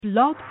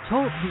Blog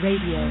Talk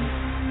Radio.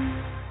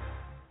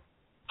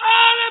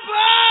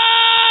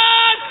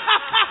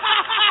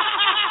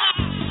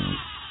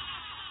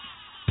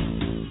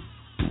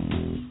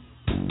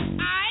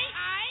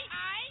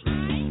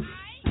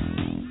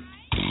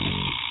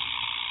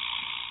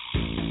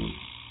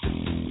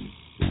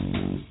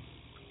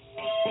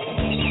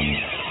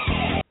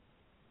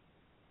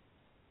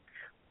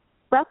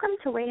 Welcome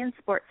to Weigh In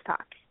Sports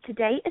Talk.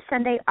 Today is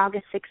Sunday,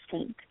 August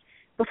 16th.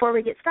 Before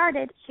we get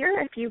started, here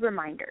are a few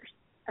reminders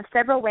of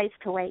several ways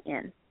to weigh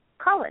in.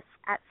 Call us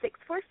at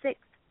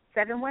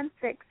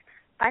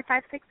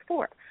 646-716-5564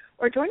 or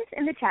join us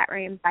in the chat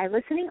room by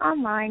listening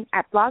online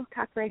at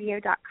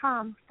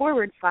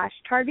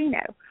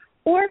blogtalkradio.com/Tarvino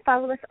or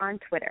follow us on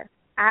Twitter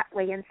at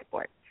Weigh In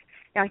Sports.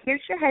 Now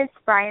here's your host,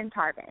 Brian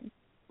Tarvin.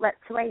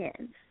 Let's weigh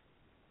in.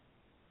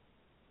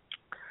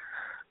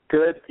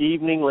 Good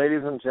evening,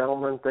 ladies and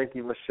gentlemen. Thank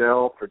you,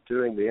 Michelle, for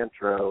doing the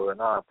intro,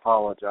 and I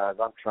apologize.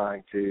 I'm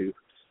trying to,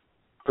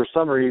 for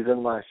some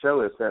reason, my show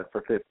is set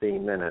for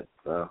 15 minutes.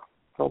 I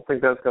don't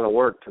think that's going to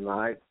work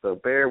tonight, so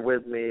bear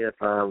with me if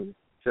I'm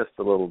just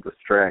a little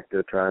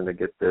distracted trying to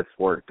get this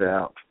worked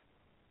out,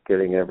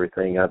 getting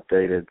everything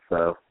updated.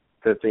 So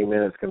 15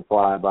 minutes can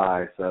fly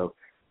by, so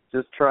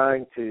just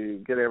trying to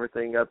get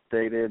everything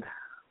updated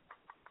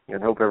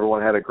and hope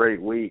everyone had a great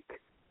week.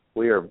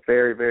 We are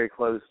very, very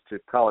close to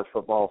college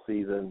football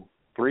season.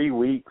 3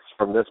 weeks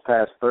from this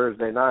past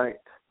Thursday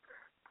night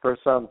for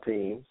some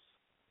teams,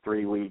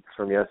 3 weeks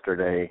from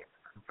yesterday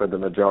for the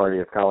majority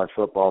of college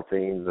football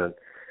teams. And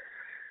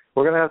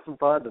we're going to have some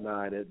fun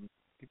tonight.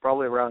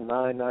 Probably around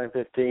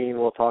 9:15,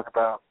 we'll talk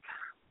about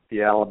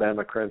the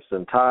Alabama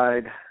Crimson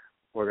Tide.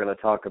 We're going to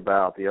talk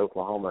about the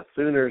Oklahoma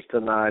Sooners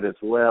tonight as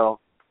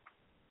well.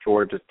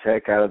 Georgia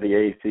Tech out of the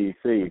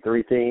ACC.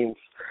 3 teams.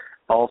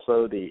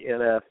 Also the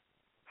NFC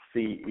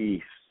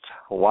East,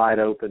 a wide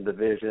open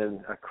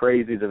division, a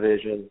crazy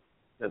division,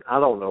 and I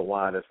don't know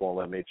why this won't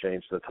let me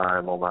change the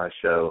time on my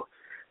show.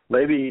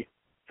 Maybe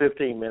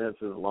 15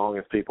 minutes is as long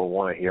as people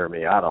want to hear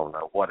me. I don't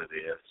know what it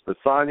is. But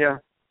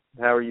Sonia,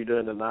 how are you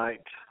doing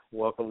tonight?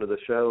 Welcome to the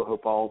show.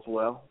 Hope all's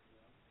well.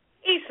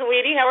 Hey,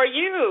 sweetie, how are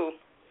you?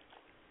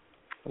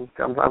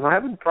 I'm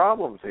having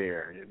problems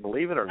here.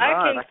 Believe it or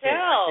not. I can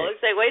tell. Let's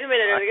say, wait a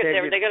minute, are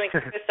they going to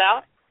kick this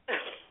out?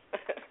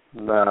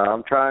 No,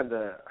 I'm trying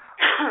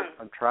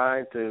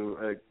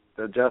to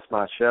adjust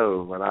my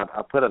show, and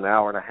I put an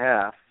hour and a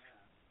half,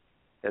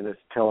 and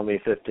it's telling me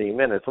 15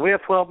 minutes. So we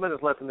have 12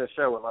 minutes left in this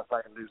show unless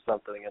I can do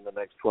something in the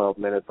next 12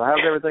 minutes. So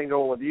how's everything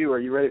going with you? Are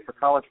you ready for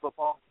college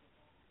football?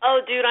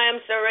 Oh, dude, I am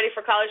so ready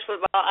for college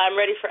football. I'm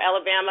ready for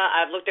Alabama.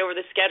 I've looked over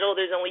the schedule.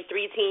 There's only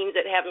 3 teams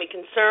that have me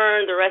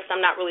concerned. The rest I'm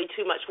not really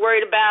too much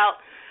worried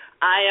about.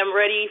 I am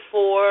ready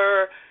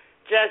for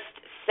just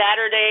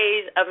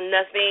Saturdays of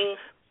nothing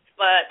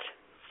but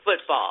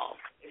football.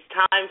 It's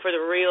time for the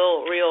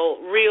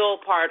real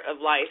part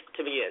of life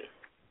to begin.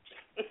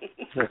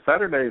 The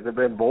Saturdays have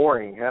been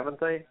boring, haven't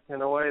they?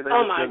 In a way,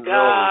 oh my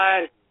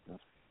God,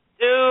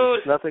 dude!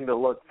 It's nothing to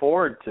look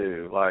forward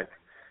to, like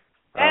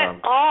at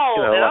all.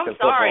 You know, and like I'm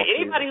sorry,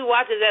 anybody who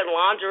watches that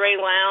lingerie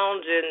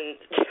lounge and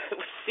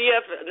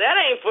CF, that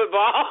ain't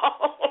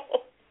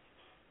football.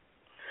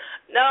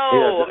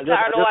 No, I'm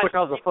tired of watching. Just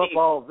because the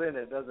football's in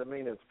it doesn't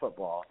mean it's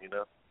football, you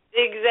know.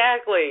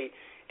 Exactly.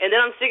 And then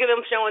I'm sick of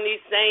them showing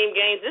these same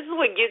games. This is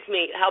what gets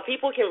me, how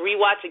people can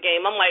rewatch a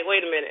game. I'm like,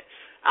 wait a minute.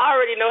 I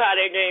already know how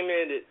that game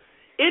ended.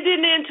 It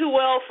didn't end too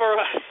well for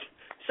us.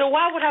 So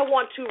why would I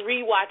want to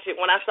rewatch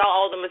it when I saw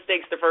all the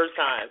mistakes the first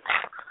time?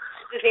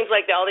 It seems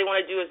like all they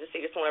want to do is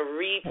they just want to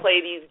replay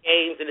these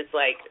games, and it's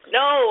like,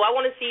 no, I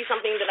want to see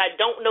something that I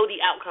don't know the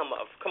outcome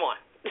of. Come on.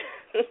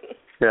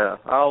 Yeah,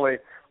 I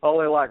only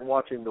like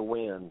watching the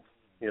wins,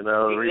 you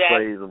know,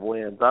 exactly. Replays of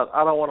wins.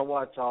 I don't want to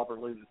watch Auburn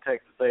lose to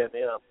Texas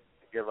A&M.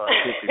 Give up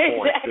 50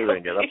 points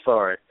doing it. I'm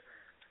sorry.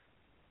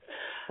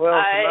 Well,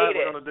 tonight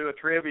we're going to do a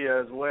trivia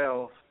as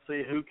well.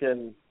 See who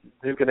can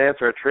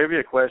answer a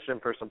trivia question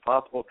for some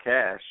possible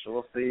cash. So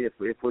we'll see if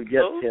we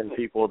get 10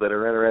 people that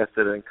are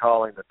interested in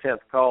calling the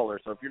 10th caller.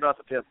 So if you're not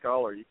the 10th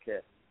caller, you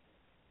can't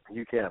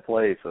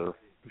play. So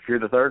if you're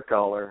the 3rd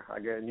caller,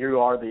 again,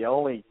 you are the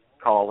only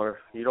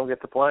caller, you don't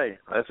get to play.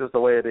 That's just the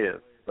way it is.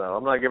 So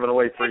I'm not giving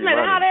away free money.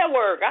 How that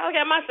work? I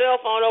got my cell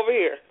phone over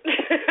here.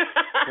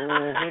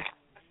 Mm-hmm.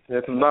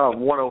 It's about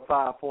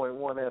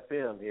 105.1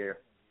 FM here.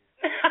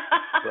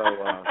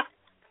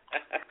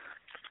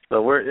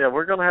 So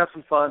we're going to have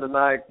some fun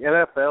tonight.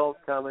 NFL's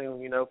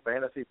coming, you know,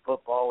 fantasy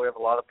football. We have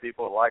a lot of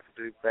people that like to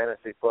do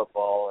fantasy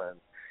football,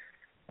 and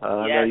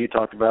I know you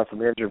talked about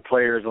some injured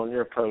players on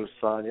your post,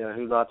 Sonia,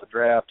 who not to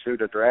draft, who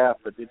to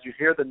draft. But did you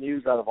hear the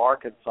news out of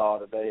Arkansas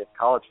today in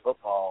college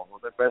football? Well,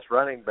 their best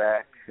running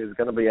back is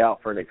going to be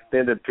out for an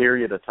extended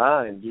period of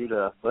time due to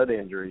a foot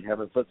injury,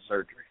 having foot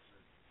surgery.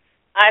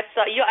 I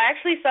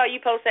actually saw you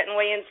post that in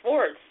Weigh In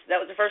Sports. That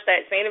was the first I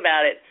had seen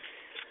about it.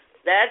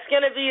 That's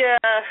going to be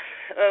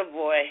oh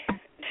boy.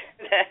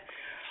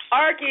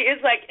 Arky,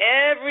 it's like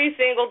every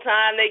single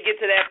time they get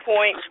to that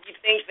point, you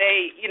think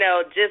they,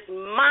 just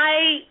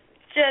might,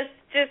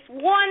 just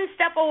one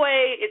step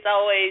away, it's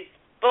always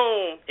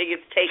boom, it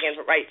gets taken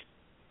right.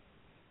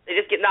 They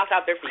just get knocked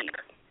off their feet.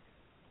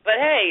 But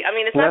hey, I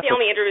mean, it's not the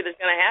only injury that's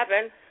going to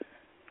happen.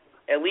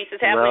 At least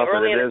it's happening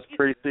early in the season.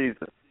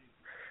 Preseason.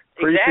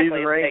 Exactly.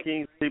 Preseason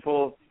rankings.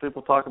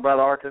 People talk about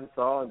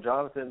Arkansas, and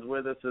Jonathan's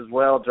with us as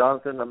well.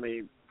 Jonathan, I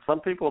mean, some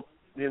people,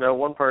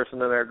 one person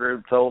in our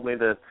group told me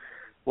that it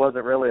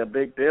wasn't really a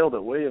big deal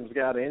that Williams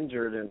got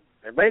injured, and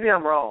maybe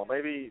I'm wrong.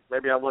 Maybe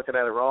I'm looking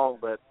at it wrong,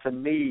 but to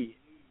me,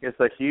 it's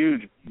a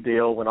huge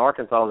deal when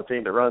Arkansas is a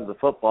team that runs the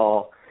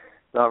football.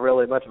 Not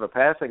really much of a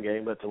passing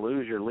game, but to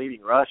lose your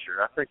leading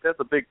rusher, I think that's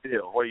a big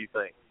deal. What do you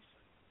think?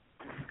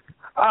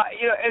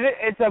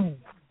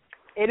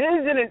 It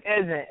is and it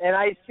isn't, and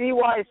I see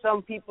why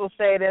some people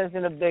say it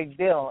isn't a big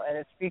deal, and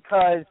it's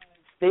because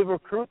they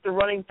recruit the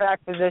running back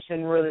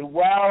position really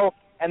well,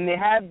 and they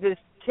have this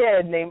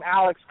kid named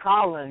Alex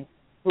Collins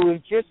who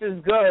is just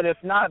as good, if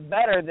not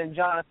better, than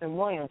Jonathan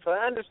Williams. So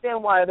I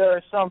understand why there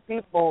are some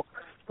people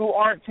who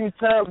aren't too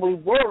terribly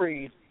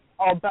worried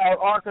about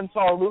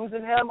Arkansas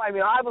losing him. I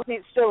mean, obviously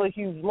it's still a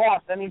huge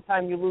loss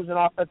anytime you lose an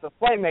offensive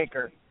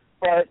playmaker.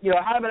 But,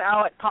 having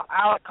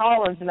Alec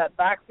Collins in that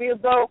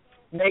backfield, though,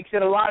 makes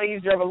it a lot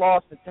easier of a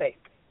loss to take.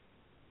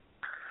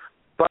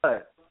 But,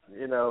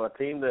 a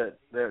team that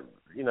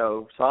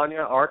Sonia,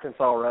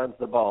 Arkansas runs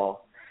the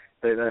ball.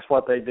 That's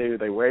what they do.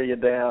 They wear you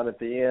down at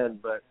the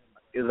end. But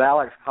is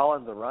Alex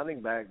Collins a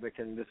running back that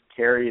can just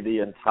carry the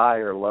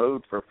entire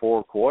load for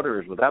 4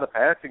 quarters without a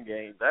passing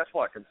game? That's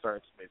what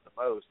concerns me the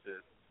most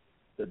is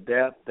the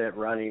depth at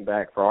running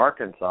back for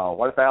Arkansas.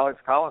 What if Alex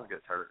Collins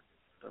gets hurt?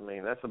 I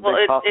mean, that's a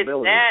big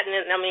possibility. It's that,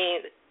 and I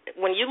mean,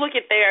 when you look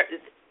at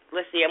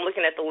let's see, I'm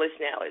looking at the list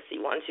now. Let's see,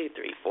 1, 2,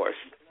 3, 4,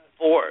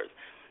 4.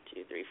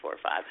 2, 3, 4,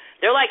 5.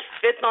 They're like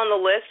 5th on the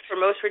list for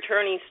most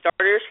returning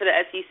starters for the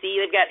SEC.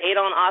 They've got 8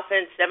 on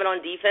offense, 7 on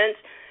defense,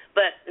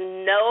 but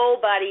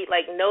nobody,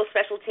 no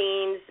special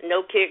teams, no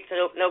kicks,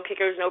 no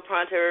kickers, no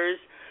punters,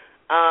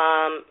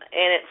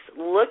 and it's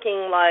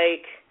looking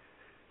like.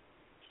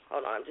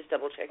 Hold on, I'm just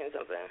double checking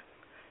something.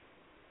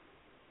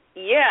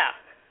 Yeah,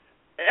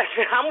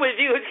 I'm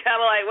with you. It's kind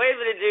of like, wait a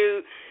minute,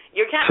 dude.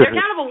 They're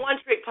kind of a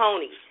one-trick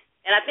pony,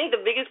 and I think the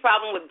biggest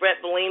problem with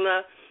Brett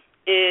Bielema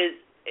is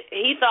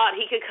he thought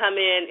he could come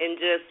in and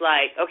just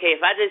okay,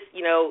 if I just,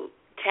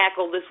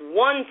 tackle this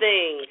one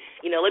thing,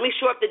 let me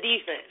shore up the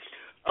defense.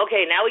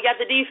 Okay, now we got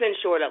the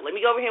defense shored up. Let me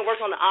go over here and work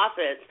on the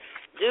offense.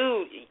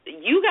 Dude,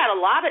 you got a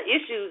lot of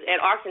issues at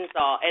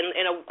Arkansas,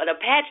 and a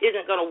patch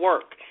isn't going to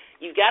work.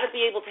 You've got to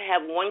be able to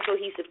have one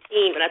cohesive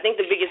team, and I think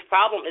the biggest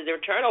problem is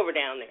their turnover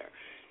down there.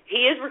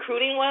 He is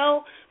recruiting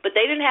well, but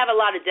they didn't have a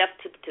lot of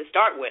depth to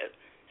start with.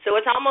 So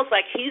it's almost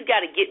like he's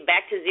got to get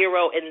back to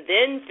zero and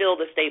then fill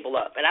the stable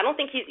up. And I don't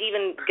think he's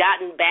even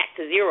gotten back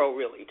to zero,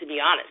 really, to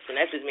be honest, and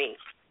that's just me.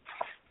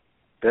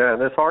 Yeah,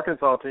 and this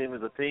Arkansas team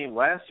is a team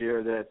last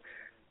year that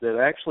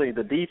actually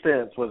the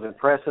defense was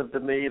impressive to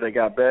me. They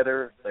got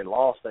better. They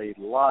lost a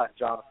lot,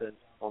 Jonathan,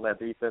 on that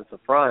defensive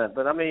front.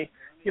 But, I mean,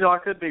 I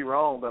could be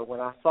wrong, but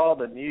when I saw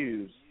the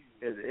news,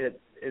 it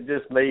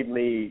just made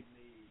me,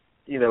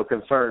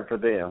 concerned for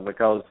them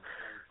because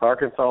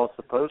Arkansas is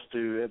supposed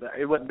to.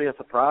 It wouldn't be a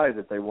surprise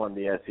if they won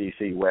the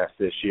SEC West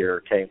this year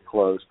or came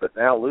close. But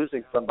now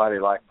losing somebody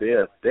like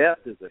this,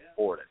 depth is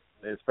important,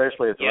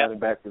 especially at the running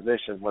back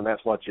position when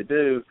that's what you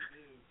do.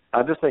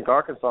 I just think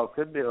Arkansas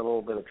could be in a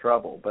little bit of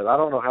trouble, but I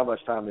don't know how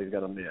much time he's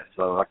going to miss,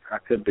 so I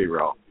could be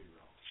wrong.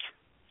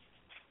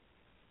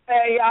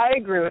 Hey, I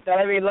agree with that.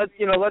 I mean, let's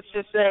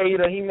just say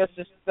he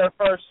misses the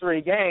first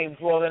 3 games.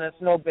 Well, then it's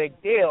no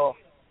big deal.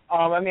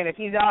 I mean, if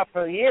he's out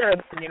for the year,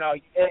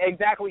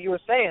 exactly what you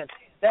were saying,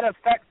 that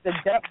affects the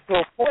depth to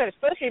a point,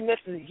 especially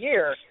missing a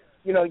year.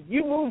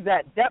 You lose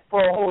that depth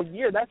for a whole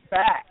year. That's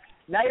bad.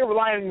 Now you're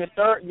relying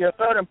on your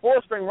third and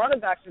fourth string running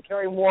backs to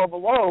carry more of a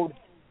load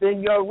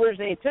than you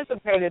originally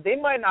anticipated. They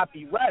might not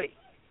be ready.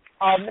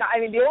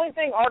 The only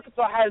thing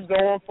Arkansas has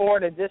going for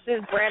it is this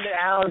is Brandon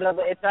Allen.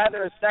 It's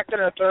either his second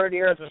or third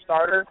year as a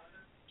starter.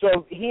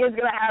 So he is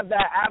going to have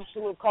that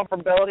absolute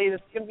comfortability.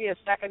 This is going to be his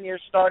second year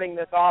starting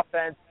this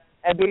offense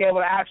and being able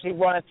to actually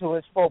run it to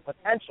his full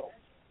potential.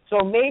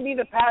 So maybe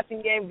the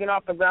passing game get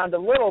off the ground a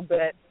little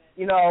bit.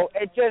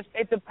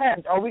 It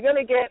depends. Are we going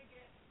to get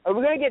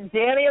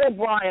Daniel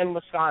O'Brien,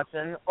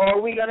 Wisconsin, or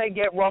are we going to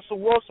get Russell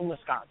Wilson,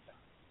 Wisconsin?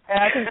 And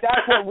I think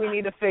that's what we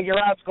need to figure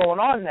out what's going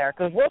on there.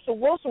 Because Russell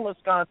Wilson,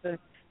 Wisconsin,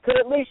 could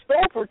at least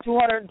throw for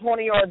 220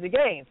 yards a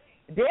game.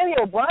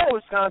 Daniel O'Brien,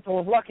 Wisconsin,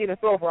 was lucky to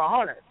throw for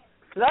 100.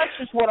 So that's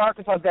just what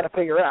Arkansas has got to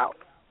figure out.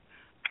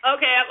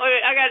 Okay,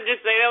 I got to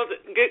just say, that was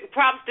good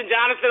props to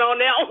Jonathan on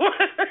that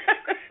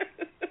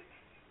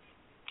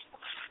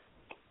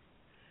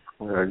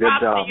one. Good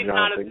job,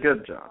 Jonathan.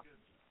 Good job.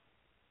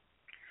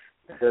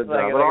 Good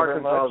job. But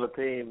Arkansas is a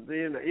team.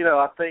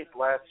 I think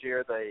last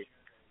year they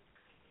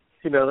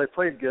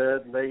played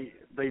good. And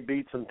they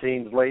beat some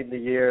teams late in the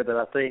year that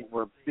I think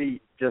were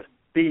beat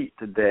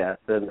to death.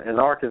 And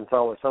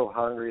Arkansas was so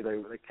hungry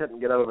they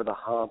couldn't get over the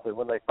hump. And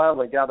when they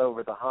finally got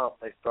over the hump,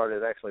 they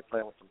started actually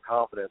playing with some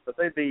confidence. But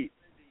they beat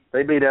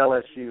They beat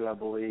LSU, I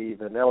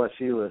believe, and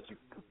LSU was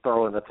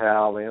throwing the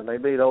towel in. They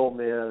beat Ole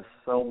Miss.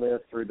 Ole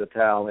Miss threw the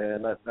towel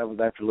in. That was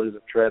after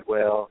losing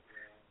Treadwell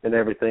and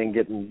everything,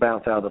 getting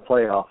bounced out of the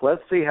playoff.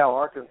 Let's see how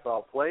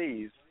Arkansas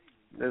plays.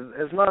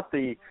 It's not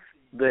the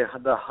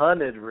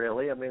hunted,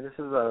 really. I mean, this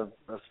is a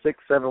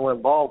 6-7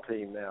 win ball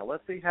team now.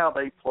 Let's see how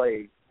they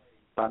play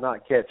by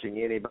not catching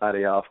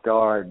anybody off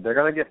guard. They're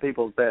going to get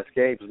people's best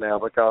games now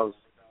because,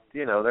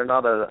 they're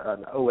not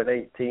an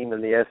 0-8 team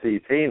in the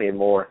SEC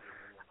anymore.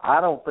 I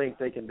don't think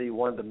they can be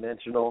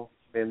one-dimensional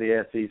in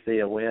the SEC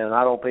and win.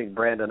 I don't think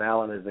Brandon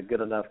Allen is a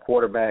good enough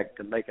quarterback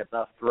to make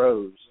enough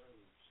throws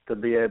to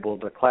be able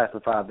to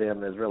classify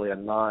them as really a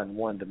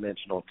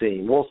non-one-dimensional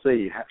team. We'll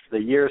see. The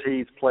years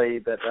he's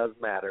played, that does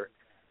matter.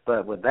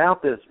 But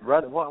without this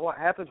run, what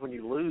happens when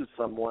you lose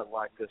someone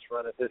like this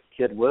run at this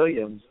kid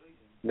Williams?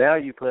 Now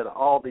you put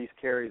all these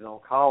carries on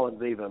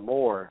Collins even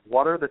more.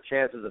 What are the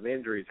chances of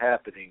injuries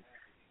happening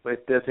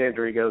if this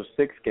injury goes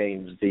 6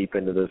 games deep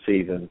into the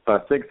season? By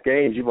 6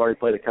 games, you've already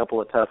played a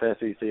couple of tough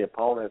SEC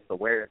opponents. The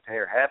wear and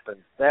tear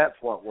happens. That's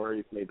what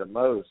worries me the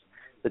most.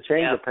 The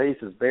change of pace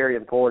is very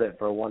important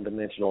for a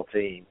one-dimensional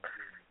team.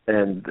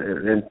 And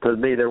to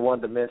me, they're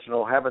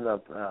one-dimensional. Having a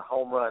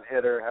home run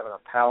hitter, having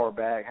a power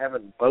back,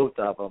 having both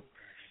of them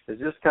is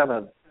just kind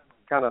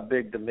of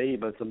big to me.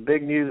 But some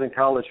big news in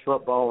college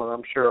football, and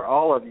I'm sure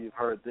all of you have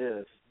heard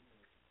this.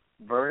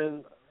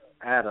 Vernon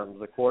Adams,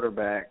 the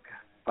quarterback,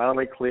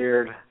 finally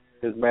cleared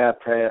his math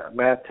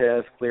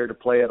test, cleared to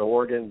play at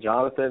Oregon.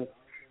 Jonathan,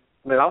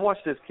 I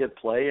watched this kid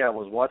play. I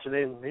was watching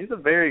him. He's a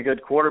very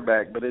good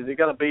quarterback, but is he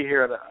going to be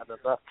here at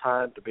enough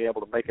time to be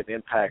able to make an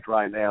impact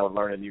right now and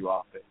learn a new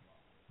offense?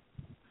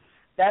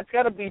 That's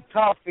got to be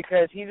tough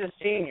because he's a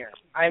senior.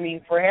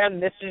 For him,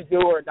 this is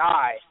do or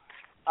die.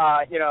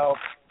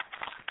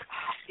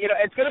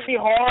 It's going to be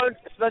hard,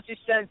 especially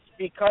since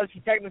because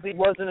he technically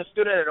wasn't a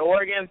student at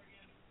Oregon,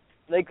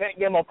 they couldn't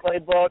give him a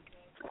playbook.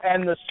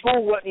 And the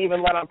school wouldn't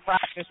even let them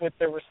practice with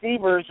the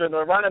receivers or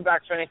the running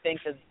backs or anything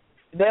because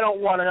they don't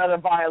want another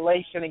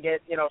violation and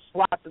get,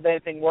 slapped with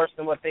anything worse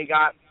than what they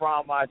got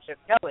from Chip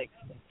Kelly.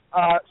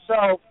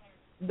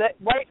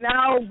 Right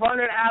now,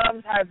 Vernon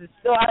Adams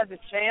still has a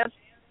chance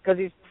because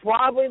he's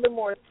probably the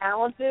more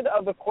talented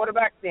of the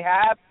quarterbacks they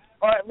have,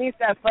 or at least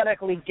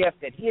athletically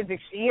gifted. He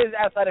is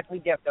athletically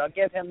gifted. I'll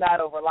give him that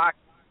over Locke.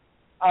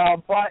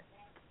 But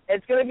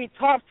it's going to be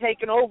tough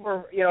taking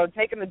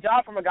the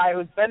job from a guy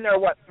who's been there,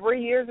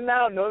 3 years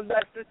now, knows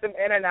that system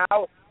in and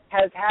out,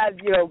 has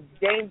had,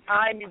 game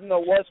time, even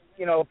though it was,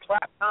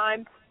 prep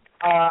time.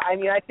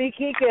 I think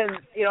he can,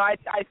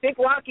 I think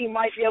Locke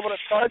might be able to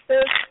start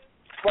this,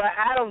 but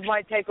Adams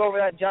might take over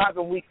that job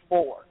in week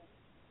 4.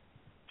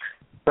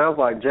 Sounds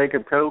like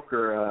Jacob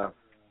Coker,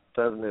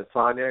 doesn't it,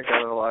 Sonia?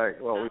 Kind of like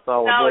what we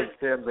saw with Blake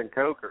Sims and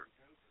Coker.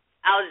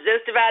 I was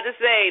just about to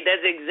say,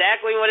 that's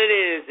exactly what it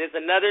is. It's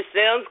another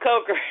Sims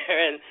Coker.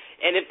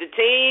 And if the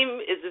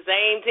team is the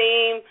same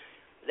team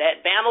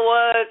that Bama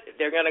was,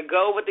 they're going to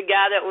go with the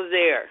guy that was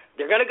there.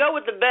 They're going to go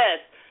with the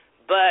best,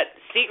 but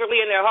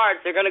secretly in their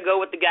hearts, they're going to go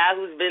with the guy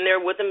who's been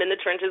there with them in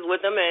the trenches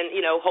with them and,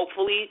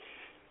 hopefully,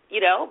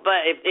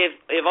 but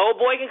if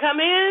old boy can come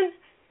in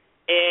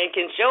and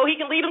can show he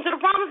can lead them to the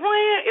promised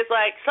land, it's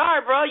like, sorry,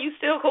 bro, you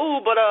still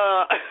cool, but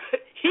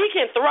he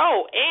can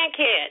throw and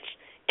catch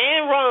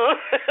and run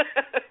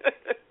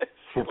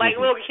like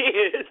little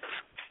kids.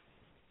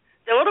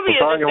 So it'll be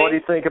interesting. What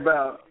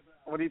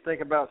do you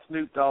think about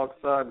Snoop Dogg's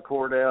son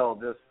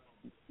Cordell just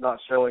not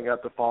showing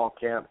up to fall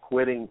camp,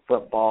 quitting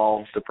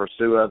football to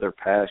pursue other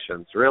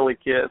passions? Really,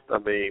 kid?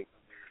 What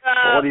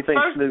do you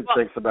think Snoop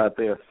thinks about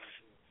this?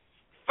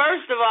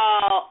 First of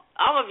all,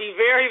 I'm gonna be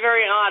very,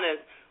 very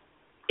honest.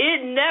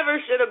 It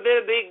never should have been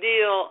a big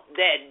deal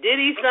that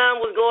Diddy's son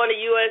was going to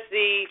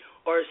USC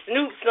or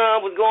Snoop's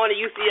son was going to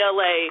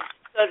UCLA.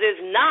 Because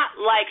it's not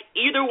like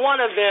either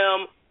one of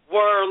them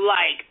were,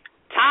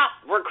 top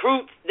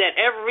recruits that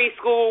every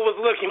school was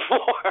looking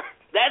for.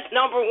 That's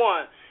number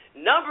one.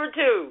 Number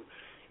two,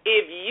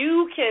 if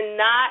you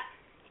cannot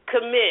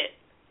commit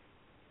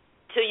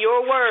to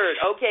your word,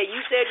 okay, you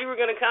said you were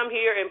going to come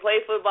here and play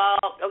football.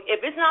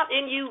 If it's not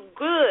in you,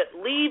 good,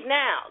 leave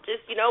now.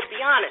 Just, be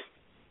honest.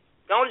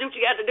 Don't do what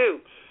you got to do.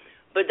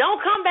 But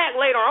don't come back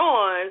later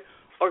on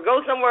or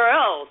go somewhere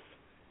else.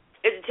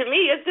 To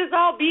me, it's just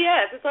all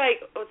BS. It's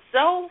like,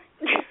 so?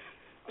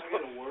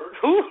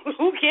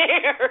 Who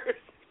cares?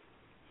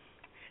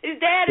 His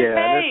dad is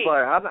paid. It's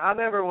like, I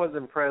never was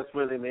impressed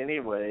with him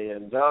anyway.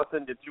 And,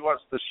 Jonathan, did you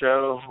watch the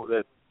show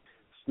that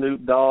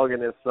Snoop Dogg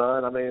and his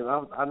son?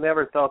 I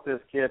never thought this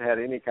kid had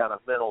any kind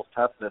of mental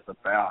toughness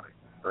about him,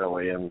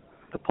 really. And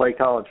to play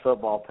college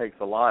football takes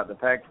a lot. The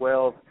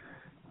Pac-12,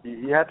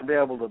 you have to be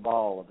able to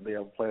ball to be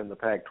able to play in the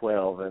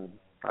Pac-12. And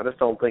I just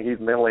don't think he's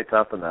mentally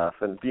tough enough.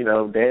 And,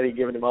 Daddy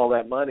giving him all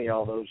that money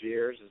all those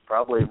years is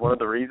probably one of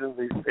the reasons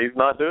he's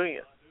not doing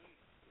it.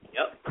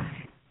 Yep.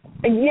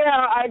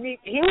 Yeah,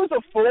 he was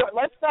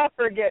let's not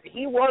forget,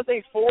 he was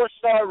a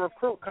 4-star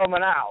recruit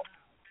coming out.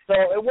 So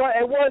it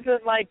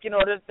wasn't like,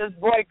 this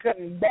boy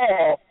couldn't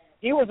ball.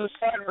 he was a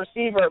starting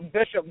receiver at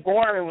Bishop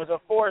Gorman, was a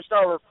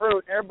 4-star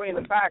recruit. Everybody in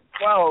the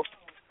Pac-12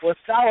 was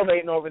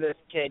salivating over this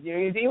kid. You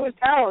know, he was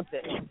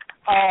talented.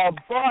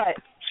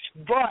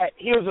 But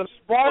he was a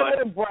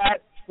spoiled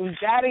brat whose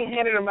daddy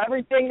handed him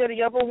everything that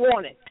he ever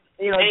wanted.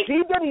 You know,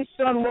 G. Diddy's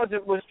son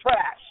was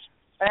trash.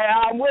 And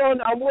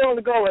I'm willing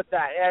to go with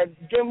that. And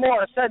Jim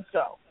Moore said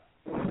so.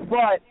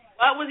 But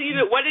what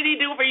did he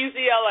do for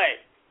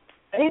UCLA?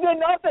 He did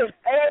nothing.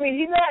 I mean,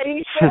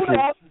 he showed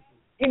up.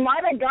 He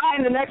might have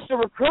gotten an extra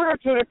recruit or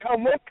two to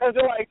come with because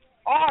they're like,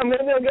 oh,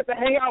 maybe they'll get to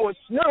hang out with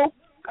Snoop.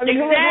 I mean, exactly.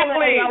 Who was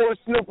going to hang out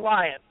with Snoop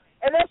Lion?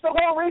 And that's the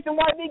whole reason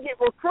why they get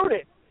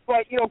recruited.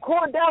 But, you know,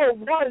 Cordell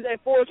was a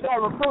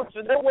 4-star recruit,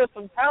 so there was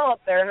some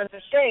talent there, and it's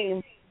a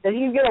shame that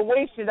he's going to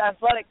waste his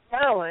athletic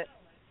talent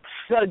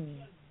to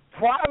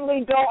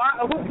probably go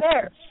out. Who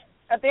cares?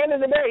 At the end of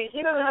the day,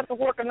 he doesn't have to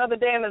work another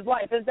day in his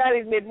life. His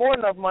daddy's made more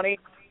than enough money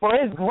for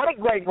his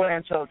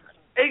great-great-grandchildren.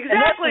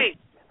 Exactly.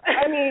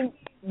 I mean,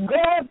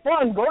 go have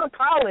fun. Go to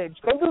college.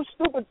 Go do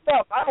stupid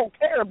stuff. I don't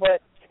care.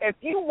 But if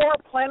you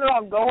weren't planning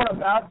on going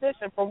about this,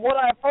 and from what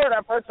I've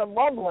heard some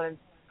rumblings,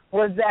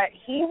 was that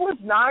he was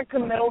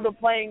non-committal to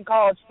playing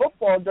college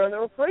football during the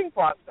recruiting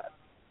process.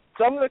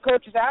 Some of the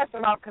coaches asked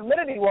him how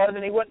committed he was,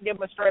 and he wouldn't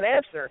give them a straight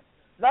answer.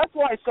 That's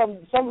why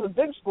some of the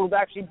big schools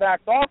actually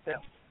backed off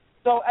him.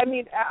 So, I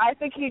mean, I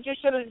think he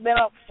just should have been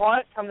up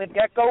front from the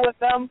get-go with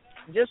them,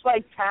 just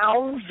like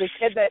Towns,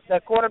 the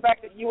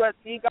quarterback that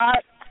USC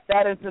got,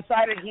 that has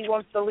decided he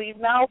wants to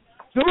leave now.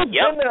 Dude's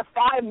been there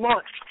 5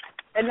 months,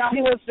 and now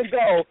he wants to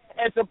go.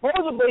 And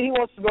supposedly he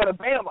wants to go to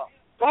Bama.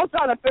 So I'm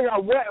trying to figure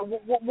out what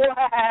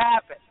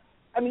happened.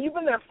 I mean, you've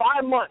been there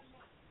 5 months.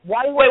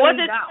 Why you what's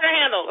his now? Twitter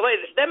handle? Wait,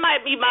 that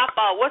might be my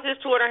fault. What's his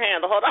Twitter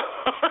handle? Hold on.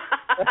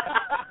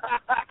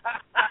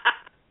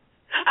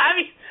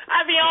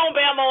 I be on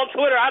Bama on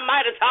Twitter. I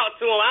might have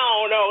talked to him. I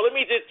don't know. Let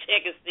me just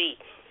check and see.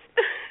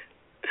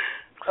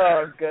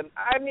 Oh, good.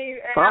 I mean,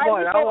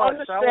 I don't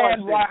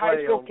understand why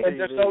high school kids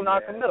are so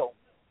non-committal.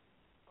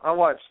 I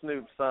watched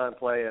Snoop's son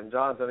play, and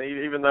Johnson,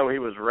 even though he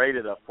was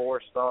rated a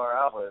 4-star,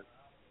 I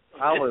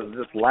was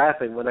just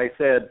laughing when they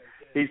said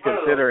he's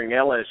considering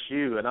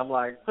LSU, and I'm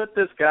like, put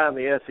this guy in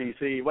the SEC.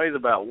 He weighs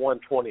about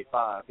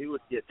 125. He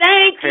would get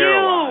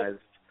paralyzed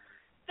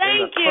in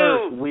the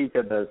first week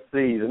of the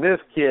season.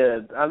 This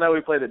kid, I know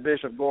he played at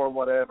Bishop Gorham,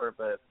 whatever,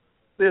 but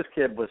this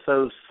kid was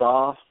so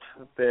soft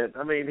that,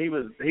 I mean, he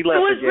left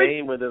the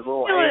game with his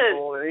little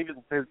ankle, and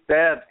even his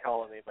dad's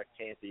calling him a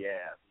canty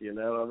ass, you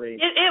know? I mean,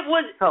 it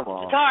was, come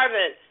on.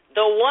 Tarvin,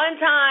 the one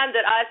time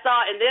that I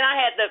saw, and then I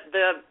had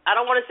the I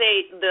don't want to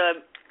say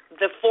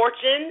the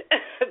fortune,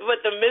 but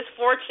the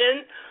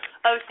misfortune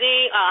of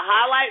seeing a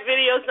highlight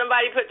video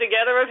somebody put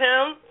together of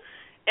him,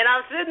 and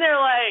I'm sitting there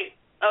like,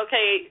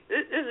 okay,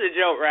 this is a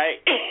joke, right?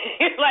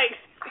 Like,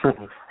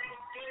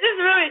 this is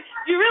really,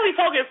 you're really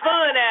poking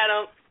fun at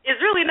him. It's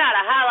really not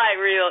a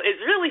highlight reel. It's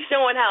really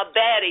showing how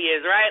bad he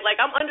is, right? Like,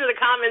 I'm under the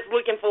comments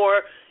looking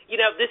for,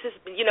 this is,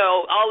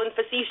 all in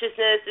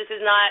facetiousness. This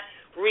is not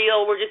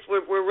real.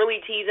 We're really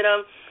teasing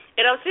him.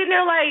 And I'm sitting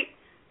there like,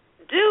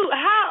 dude,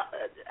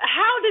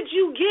 how did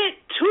you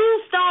get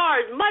 2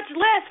 stars, much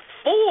less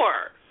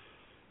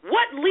 4?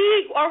 What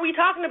league are we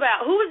talking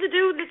about? Who was the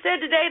dude that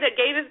said today that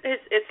gave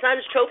his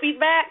son's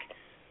trophies back?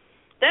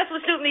 That's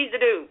what Snoop needs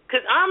to do.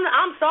 Because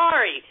I'm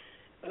sorry.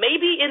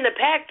 Maybe in the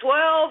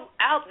Pac-12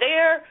 out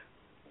there,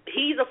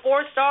 he's a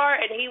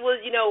 4-star and he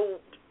was,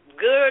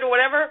 good or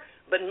whatever.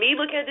 But me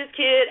looking at this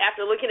kid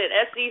after looking at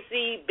SEC,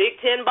 Big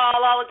Ten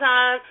ball all the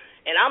time,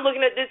 and I'm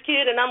looking at this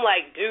kid and I'm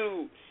like,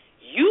 dude,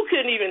 you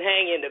couldn't even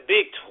hang in the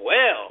Big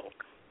 12.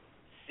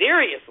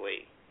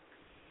 Seriously.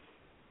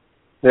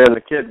 Yeah,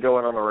 the kid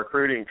going on a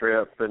recruiting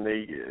trip and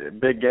the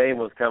big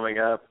game was coming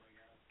up.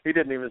 He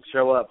didn't even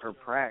show up for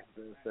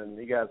practice, and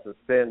he got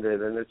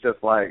suspended. And it's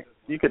just like,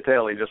 you could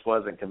tell he just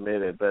wasn't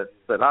committed.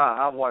 But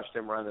I watched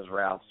him run his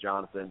routes,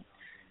 Jonathan.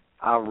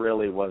 I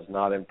really was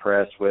not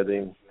impressed with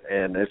him,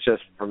 and it's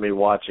just for me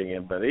watching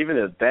him. But even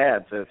his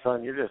dad said,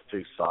 son, you're just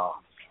too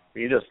soft.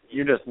 You're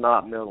just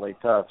not mentally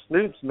tough.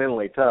 Snoop's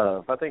mentally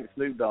tough. I think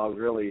Snoop Dogg's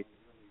really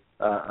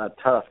a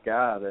tough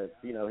guy that,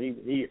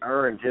 he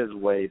earned his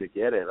way to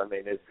get it. I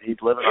mean, he's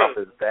living off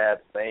his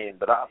dad's name.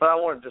 But I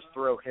want to just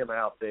throw him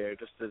out there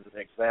just as an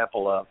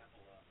example of,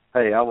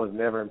 hey, I was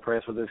never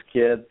impressed with this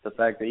kid. The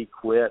fact that he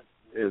quit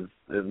is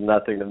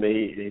nothing to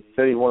me. He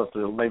said he wants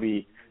to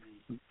maybe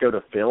go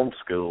to film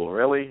school.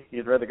 Really?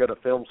 You'd rather go to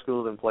film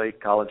school than play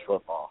college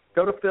football.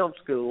 Go to film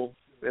school,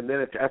 and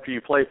then after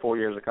you play 4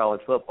 years of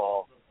college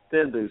football,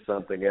 then do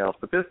something else.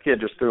 But this kid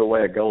just threw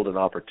away a golden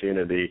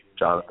opportunity,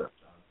 Jonathan.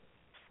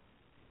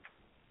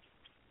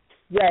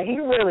 Yeah, he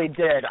really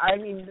did. I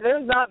mean,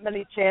 there's not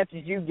many chances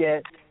you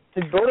get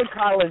to go to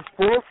college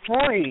for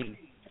free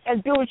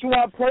and do what you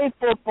want, play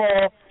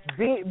football,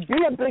 be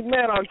a big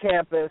man on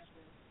campus,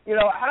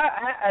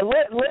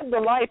 live the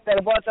life that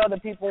a bunch of other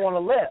people want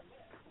to live.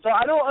 So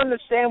I don't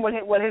understand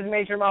what his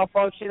major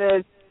malfunction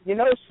is.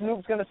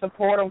 Snoop's going to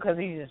support him because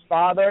he's his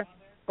father,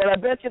 but I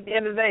bet you at the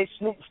end of the day,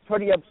 Snoop's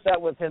pretty upset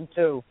with him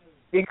too.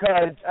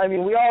 because, I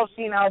mean, we all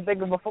seen how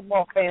big of a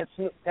football fan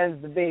Snoop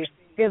tends to be.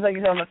 Seems like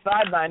he's on the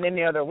sideline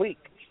any other week.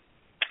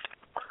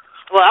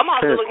 Well, I'm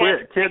also looking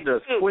at kid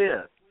just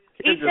quit.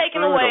 He's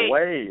taking away.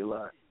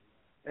 Well,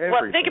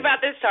 think about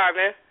this,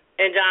 Tarvin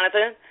and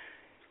Jonathan.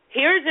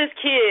 Here's this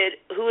kid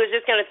who is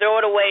just going to throw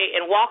it away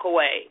and walk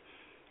away.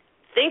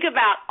 Think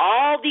about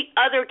all the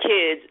other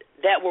kids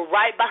that were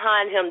right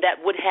behind him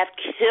that would have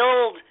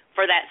killed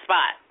for that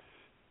spot.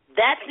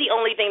 That's the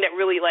only thing that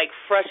really,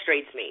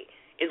 frustrates me,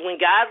 is when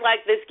guys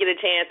like this get a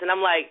chance, and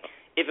I'm like,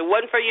 if it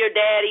wasn't for your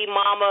daddy,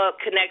 mama,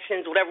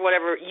 connections,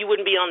 whatever, you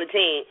wouldn't be on the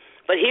team.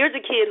 But here's a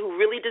kid who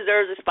really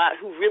deserves a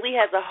spot, who really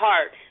has the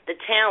heart, the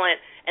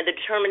talent, and the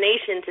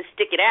determination to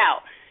stick it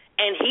out.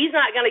 And he's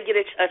not going to get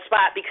a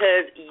spot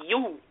because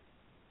you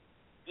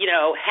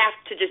have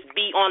to just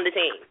be on the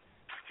team.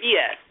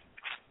 Yes.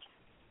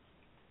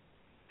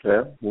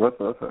 Yeah,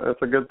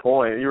 that's a good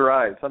point. You're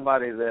right.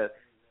 Somebody that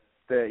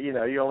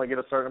you only get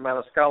a certain amount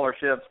of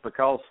scholarships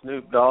because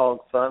Snoop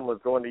Dogg's son was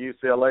going to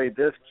UCLA.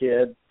 This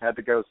kid had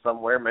to go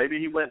somewhere. Maybe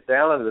he went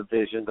down in the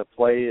division to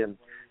play, and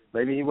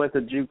maybe he went the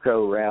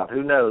JUCO route.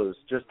 Who knows?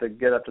 Just to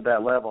get up to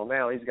that level.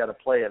 Now he's got to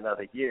play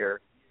another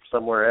year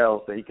somewhere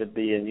else that he could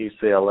be in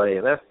UCLA.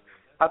 And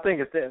I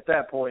think at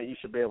that point you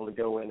should be able to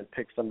go in and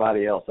pick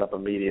somebody else up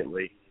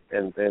immediately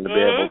and to be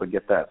able to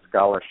get that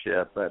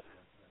scholarship. But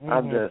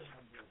I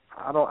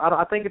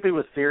think if he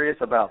was serious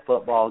about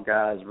football,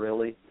 guys,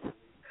 really.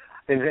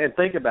 And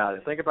think about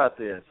it. Think about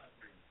this.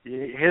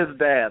 His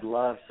dad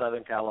loves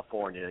Southern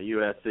California,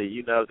 USC.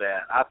 You know that.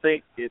 I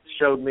think it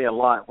showed me a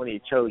lot when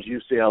he chose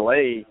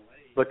UCLA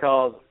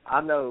because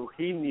I know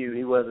he knew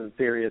he wasn't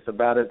serious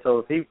about it.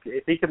 So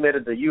if he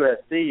committed to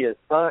USC,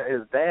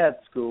 his dad's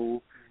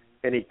school,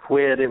 and he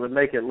quit, it would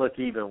make it look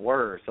even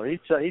worse. So he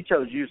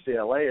chose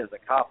UCLA as a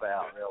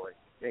cop-out, really,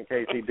 in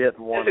case he didn't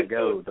want to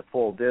go the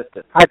full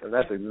distance. And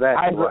that's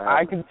exactly what happened.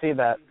 I can see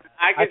that.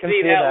 I can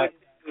see that.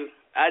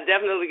 I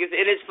definitely can see.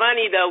 And it's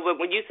funny, though, but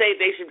when you say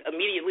they should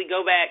immediately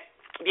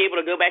be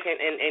able to go back and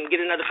get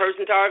another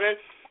person, Tarvin,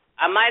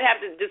 I might have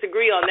to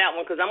disagree on that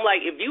one because I'm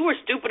like, if you were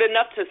stupid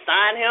enough to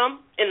sign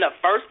him in the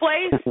first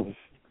place,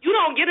 you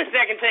don't get a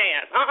second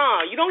chance.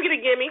 You don't get a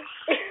gimme.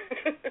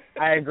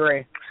 I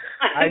agree.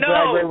 I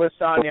agree with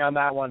Sonia on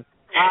that one.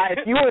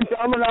 If you were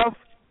dumb enough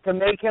to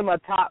make him a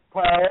top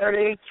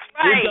priority,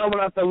 you're dumb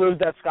enough to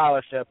lose that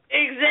scholarship.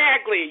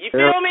 Exactly. You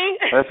feel me?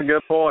 That's a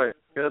good point.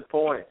 Good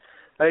point.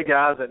 Hey,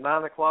 guys, at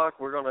 9 o'clock,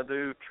 we're going to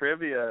do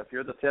trivia. If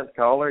you're the 10th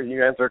caller and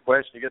you answer a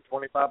question, you get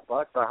 $25.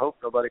 I hope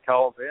nobody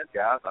calls in,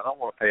 guys. I don't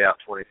want to pay out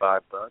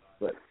 $25.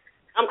 But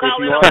I'm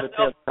calling if you are the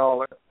 10th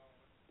caller,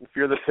 if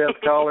you're the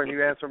 10th caller and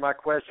you answer my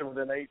question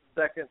within 8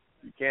 seconds,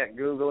 you can't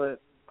Google it.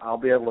 I'll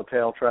be able to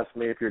tell. Trust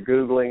me, if you're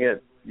Googling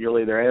it, you'll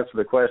either answer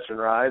the question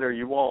right or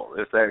you won't.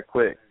 It's that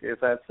quick. It's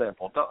that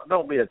simple.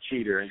 Don't be a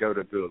cheater and go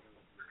to Google.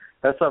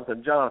 That's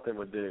something Jonathan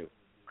would do.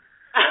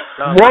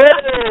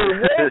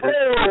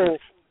 Whoa!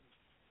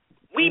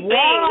 We bang.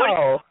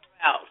 Wow.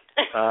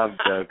 I'm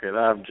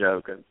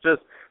joking.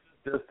 Just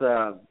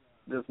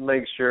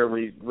make sure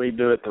we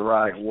do it the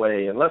right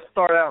way. And let's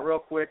start out real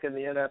quick in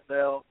the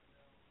NFL.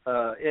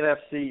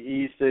 NFC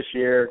East this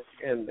year,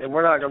 and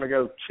we're not going to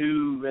go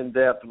too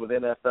in-depth with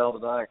NFL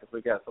tonight because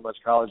we've got so much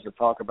college to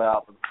talk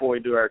about. But before we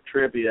do our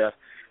trivia,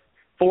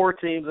 4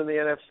 teams in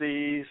the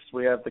NFC East.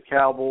 We have the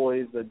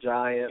Cowboys, the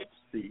Giants,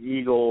 the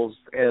Eagles,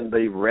 and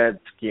the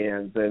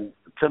Redskins. And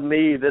to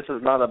me, this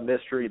is not a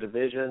mystery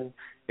division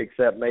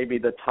except maybe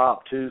the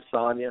top 2,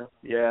 Sonia.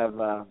 You have,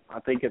 I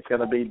think it's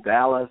going to be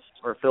Dallas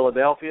or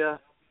Philadelphia,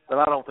 but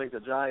I don't think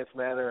the Giants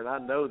matter, and I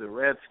know the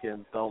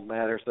Redskins don't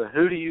matter. So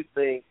who do you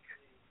think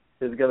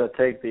is going to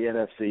take the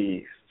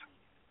NFC East?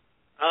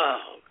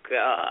 Oh,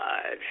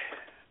 God.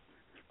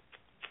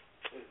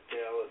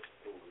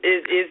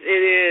 It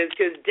is,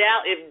 because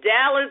if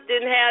Dallas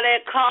didn't have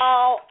that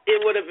call,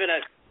 it would have been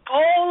a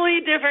totally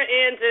different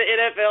end to the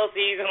NFL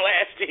season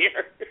last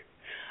year.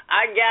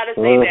 I got to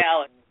say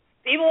Dallas.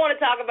 People want to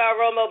talk about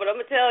Romo, but I'm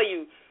going to tell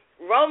you,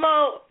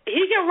 Romo,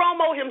 he can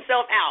Romo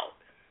himself out,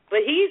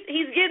 but he's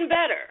getting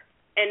better.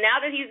 And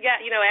now that he's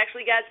got,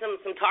 actually got some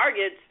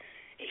targets,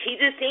 he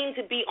just seems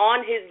to be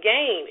on his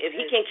game. If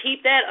he can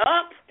keep that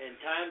up. And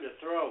time to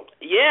throw.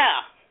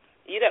 Yeah.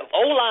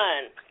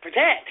 O-line,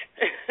 protect.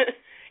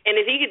 And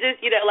if he could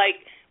just,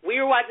 we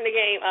were watching the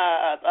game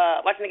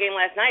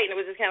last night, and it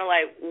was just kind of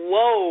like,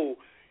 whoa.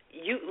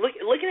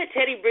 Looking at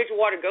Teddy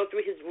Bridgewater go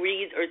through his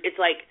reads, or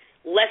it's like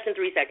less than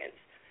 3 seconds.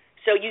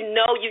 So you've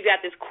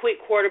got this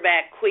quick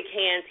quarterback, quick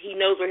hands. He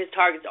knows where his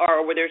targets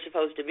are or where they're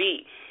supposed to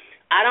be.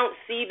 I don't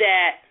see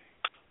that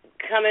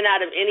coming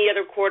out of any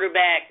other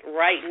quarterback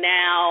right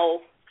now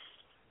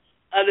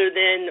other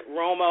than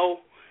Romo.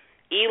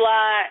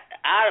 Eli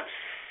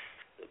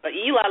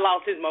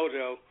lost his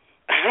mojo.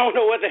 I don't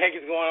know what the heck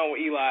is going on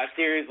with Eli,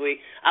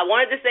 seriously. I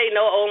wanted to say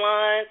no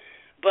O-line,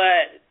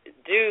 but,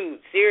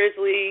 dude,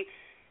 seriously,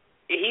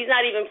 he's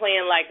not even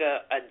playing like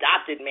a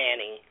adopted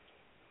Manning.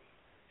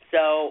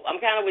 So I'm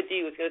kind of with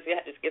you. It's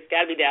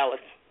got to be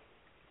Dallas.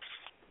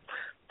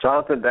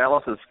 Jonathan,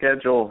 Dallas'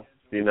 schedule,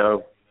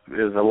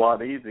 is a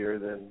lot easier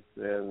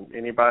than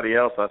anybody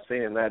else I've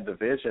seen in that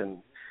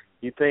division.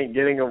 You think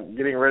getting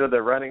rid of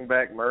the running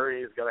back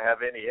Murray is going to have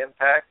any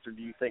impact, or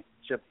do you think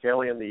Chip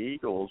Kelly and the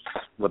Eagles,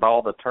 with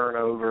all the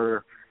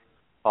turnover,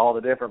 all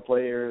the different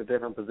players,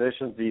 different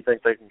positions, do you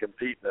think they can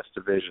compete in this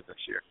division this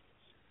year?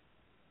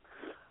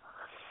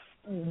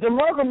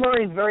 DeMarco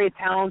Murray is very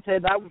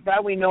talented.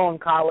 That we know in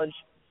college.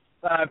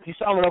 If you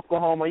saw him in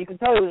Oklahoma, you can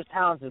tell he was a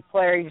talented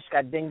player. He just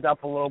got dinged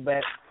up a little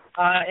bit.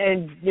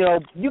 And,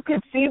 you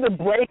could see the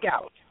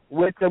breakout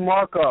with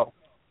DeMarco,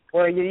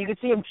 where you could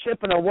see him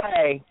chipping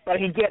away, but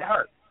he'd get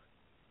hurt.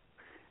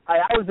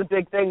 That was the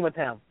big thing with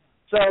him.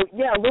 So,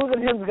 yeah,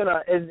 losing him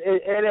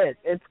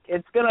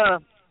it's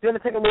gonna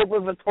take a little bit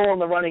of a toll on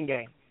the running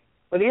game.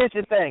 But here's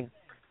the thing.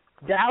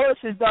 Dallas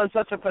has done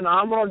such a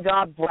phenomenal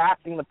job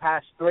drafting the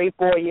past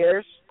 3-4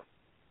 years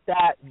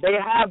that they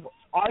have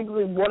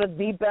arguably one of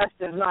the best,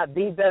 if not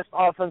the best,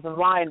 offensive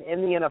line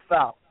in the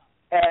NFL.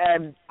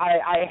 And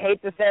I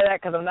hate to say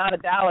that because I'm not a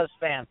Dallas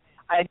fan.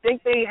 I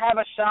think they have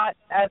a shot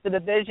at the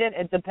division.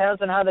 It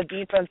depends on how the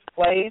defense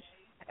plays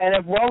and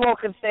if Romo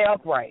can stay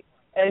upright.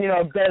 And,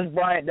 Des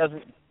Bryant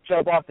doesn't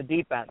choke off the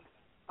defense.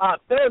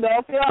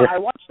 Philadelphia, I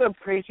watched their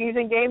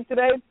preseason game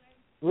today.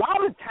 A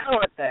lot of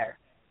talent there.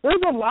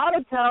 There's a lot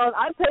of talent.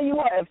 I tell you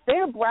what, if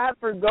Sam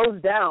Bradford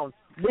goes down,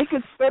 we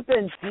could slip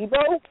in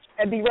Tebow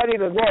and be ready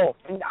to roll.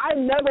 And I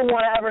never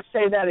want to ever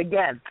say that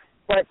again.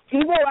 But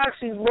Tebow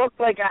actually looked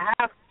like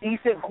a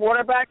half-decent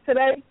quarterback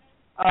today.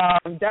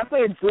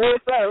 Definitely agree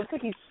with that. It looks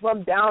like he's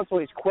slimmed down so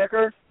he's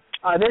quicker.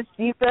 This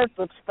defense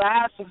looks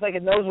fast, looks like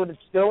it knows what it's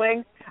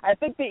doing. I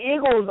think the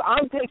Eagles,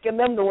 I'm taking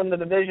them to win the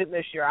division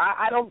this year.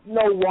 I don't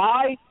know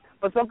why,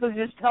 but something's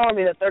just telling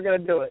me that they're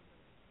going to do it.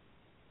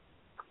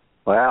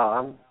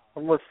 Wow,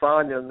 I'm with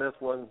Sonia in this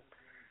one.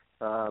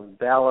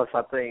 Dallas,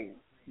 I think,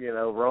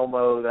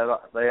 Romo,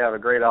 that they have a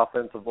great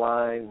offensive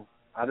line.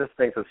 I just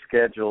think the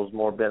schedule is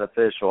more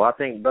beneficial. I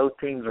think both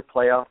teams are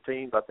playoff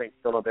teams. I think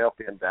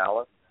Philadelphia and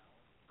Dallas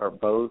are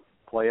both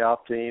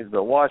playoff teams.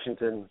 But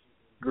Washington,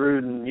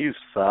 Gruden, you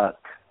suck.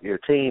 Your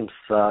team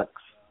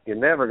sucks. You're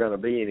never going to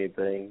be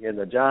anything. And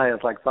the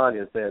Giants, like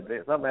Sonia said,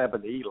 something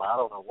happened to Eli. I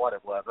don't know what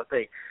it was. I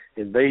think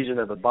invasion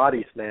of the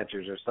body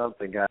snatchers or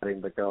something got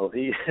him because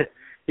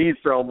he's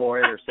thrown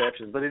more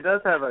interceptions. But he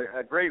does have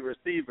a great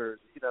receiver.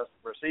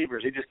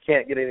 Receivers. He just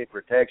can't get any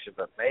protection.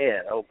 But,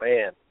 man, oh,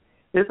 man.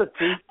 It's a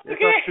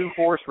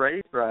two-horse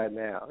race right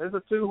now. It's a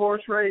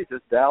two-horse race.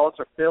 It's Dallas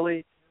or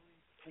Philly.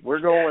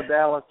 We're going with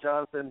Dallas,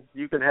 Jonathan.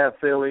 You can have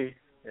Philly,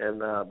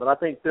 but I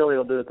think Philly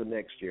will do it the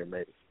next year,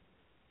 maybe.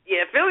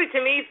 Yeah, Philly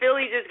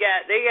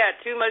they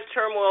got too much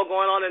turmoil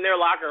going on in their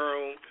locker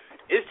room.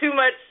 It's too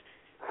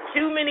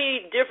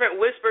many different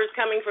whispers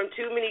coming from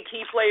too many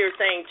key players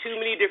saying too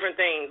many different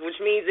things,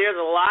 which means there's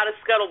a lot of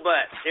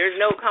scuttlebutt. There's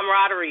no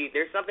camaraderie.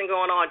 There's something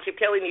going on.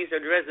 Chip Kelly needs to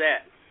address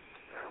that.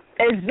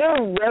 Is there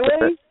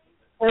really?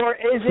 Or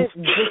is it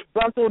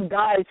disgruntled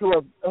guys who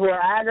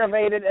are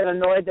aggravated and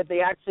annoyed that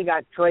they actually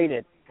got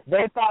traded?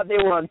 They thought they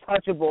were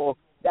untouchable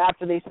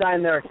after they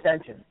signed their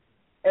extension.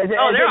 They're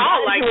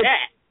all like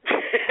that.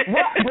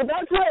 But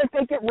that's what I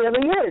think it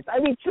really is. I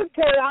mean, Chip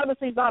Kelly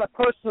obviously is not a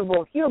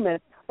personable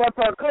human, but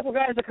for a couple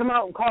guys to come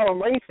out and call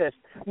him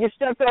racist, you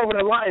stepped over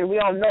the line, and we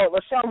all know it.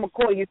 LaShawn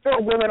McCoy, you throw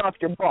women off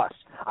your bus.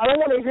 I don't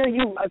want to hear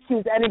you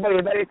accuse anybody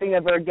of anything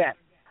ever again.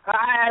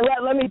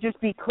 Let me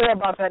just be clear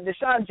about that.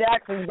 Deshaun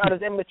Jackson is about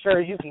as immature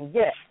as you can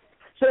get.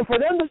 So for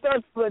them to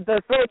start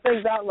to throw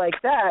things out like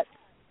that,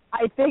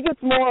 I think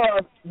it's more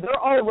of they're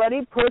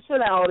already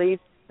personalities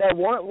that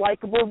weren't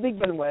likable to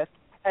begin with,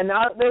 and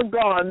now that they're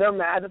gone, they're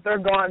mad that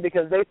they're gone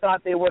because they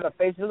thought they were the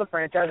faces of the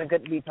franchise and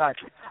couldn't be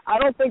touched. I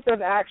don't think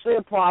there's actually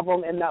a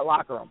problem in that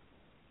locker room.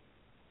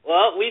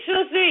 Well, we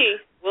shall see.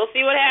 We'll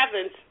see what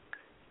happens.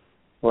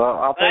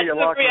 Well, I'll tell you,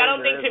 I don't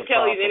think Chip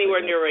Kelly's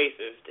anywhere near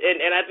racist,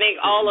 and I think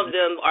all of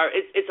them are.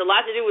 It's a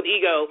lot to do with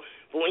ego.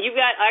 But when you've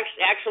got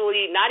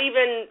actually not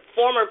even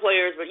former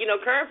players, but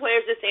current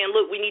players just saying,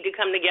 "Look, we need to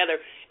come together,"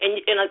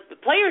 and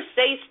players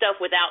say stuff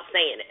without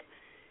saying it,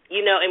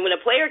 And when a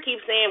player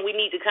keeps saying, "We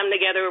need to come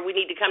together,"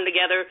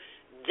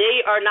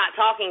 they are not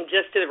talking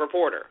just to the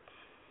reporter.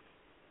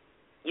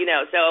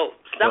 So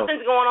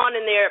something's going on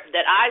in there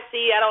that I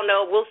see. I don't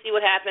know. We'll see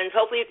what happens.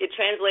 Hopefully, it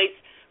translates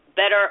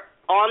better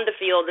on the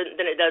field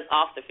than it does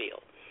off the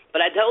field.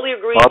 But I totally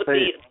agree with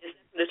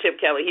the Chip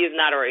Kelly. He is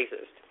not a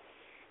racist.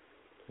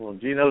 Well,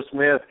 Geno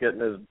Smith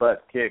getting his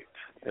butt kicked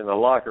in the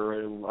locker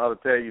room ought to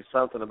tell you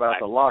something about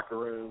the locker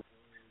room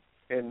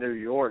in New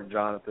York,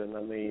 Jonathan.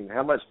 I mean,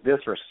 how much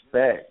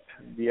disrespect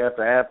do you have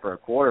to have for a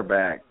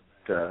quarterback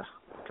to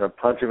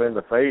punch him in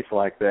the face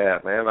like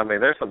that, man? I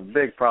mean, there's some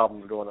big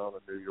problems going on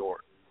in New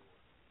York.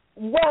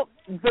 Well,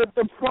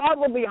 the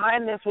problem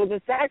behind this was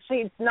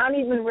it's not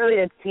even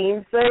really a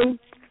team thing.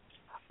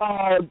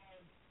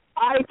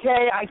 I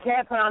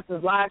can't pronounce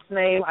his last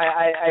name.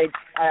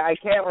 I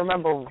can't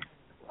remember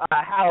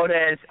how it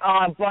is.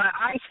 But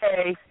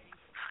IK,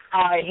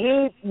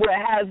 he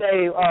has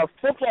a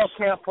football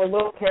camp for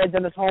little kids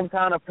in his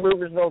hometown of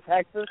Pflugersville,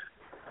 Texas.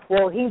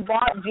 Well, he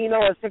bought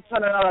Gino a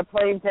 $600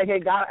 plane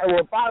ticket,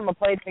 bought him a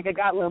plane ticket,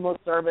 got limo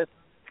service,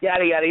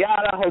 yada, yada,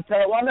 yada,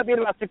 hotel. It wound up being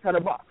about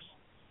 $600.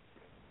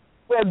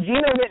 Well,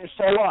 Gino didn't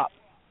show up,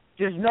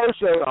 just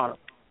no-showed on him.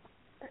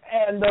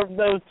 And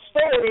the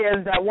story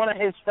is that one of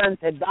his friends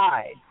had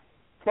died.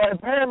 But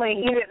apparently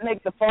he didn't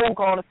make the phone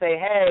call to say,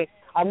 hey,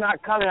 I'm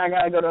not coming, I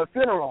got to go to a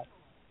funeral.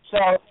 So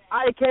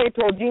IK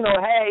told Gino,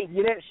 hey,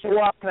 you didn't show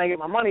up, can I get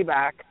my money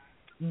back?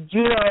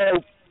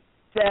 Gino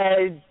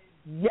said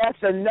yes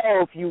and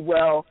no, if you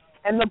will.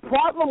 And the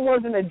problem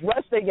wasn't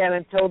addressed again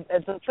until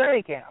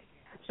training camp.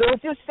 So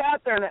it just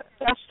sat there and it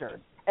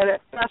festered.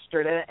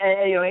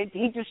 And you know,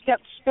 he just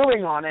kept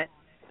stewing on it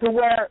to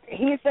where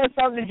he said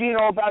something to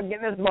Gino about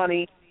getting his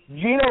money.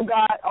 Gino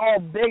got all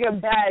big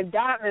and bad,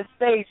 got in his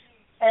face,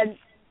 and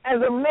as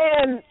a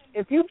man,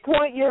 if you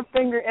point your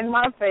finger in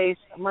my face,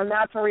 my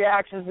natural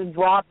reaction is to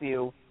drop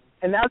you,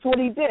 and that's what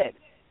he did.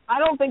 I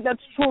don't think that's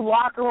a true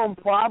locker room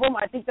problem.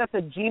 I think that's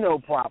a Gino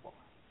problem.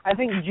 I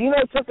think Gino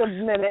took a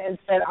minute and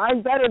said,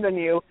 I'm better than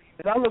you,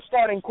 because I'm the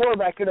starting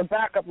quarterback, you're the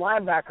backup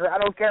linebacker. I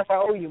don't care if I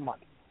owe you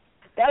money.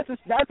 That's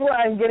what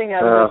I'm getting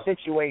out of this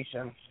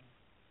situation.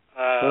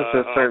 There's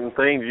just certain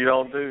things you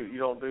don't do. You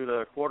don't do to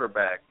a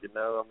quarterback. You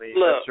know, I mean,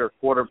 look, that's your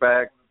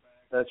quarterback.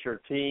 That's your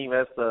team.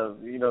 That's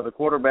the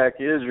quarterback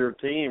is your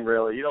team.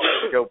 Really, you don't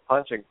have to go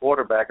punching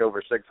quarterback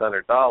over $600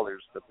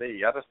 to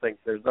me. I just think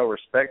there's no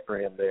respect for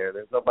him there.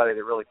 There's nobody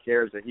that really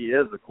cares that he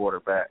is the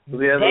quarterback.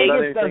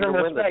 Vegas doesn't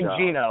respect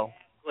Gino.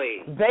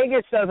 Please.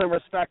 Vegas doesn't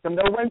respect him.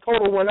 Their win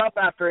total went up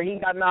after he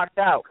got knocked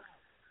out.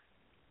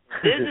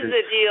 This is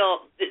the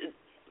deal. Is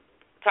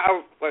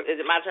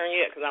it my turn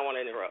yet? Because I want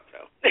to interrupt,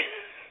 though.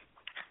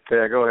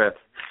 Yeah, go ahead.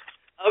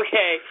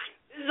 Okay,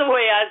 this is the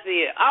way I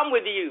see it. I'm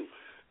with you.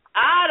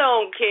 I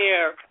don't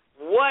care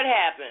what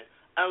happened.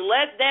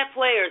 Unless that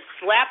player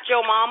slapped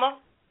your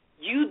mama,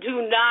 you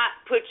do not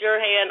put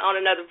your hand on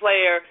another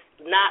player,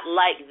 not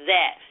like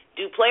that.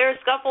 Do player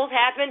scuffles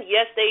happen?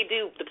 Yes, they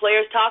do. The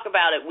players talk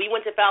about it. We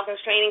went to Falcons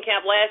training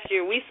camp last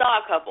year. We saw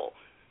a couple,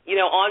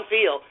 on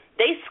field.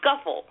 They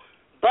scuffle.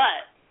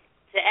 But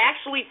to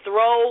actually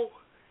throw,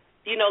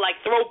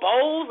 throw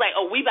bowls, like,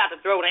 oh, we about to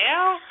throw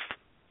down?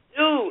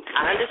 Dude,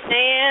 I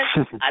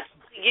understand. I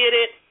totally get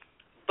it.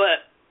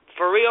 But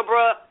for real,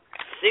 bro,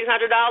 $600,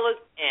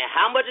 and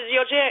how much is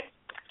your check?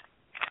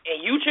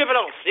 And you tripping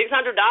on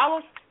 $600?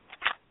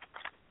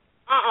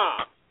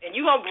 And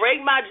you gonna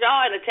break my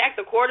jaw and attack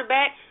the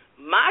quarterback?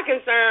 My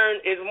concern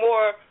is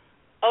more,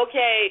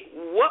 okay,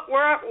 what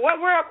were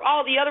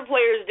all the other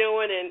players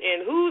doing,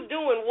 and who's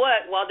doing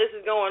what while this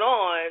is going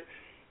on?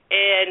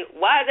 And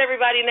why is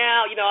everybody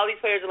now, all these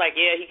players are like,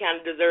 yeah, he kind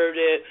of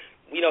deserved it.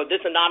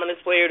 This anonymous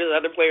player, this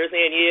other player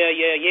saying,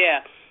 yeah.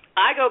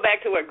 I go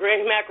back to what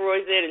Greg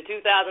McElroy said in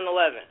 2011,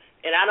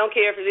 and I don't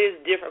care if it is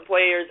different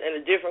players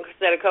and a different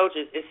set of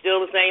coaches. It's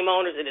still the same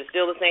owners, and it's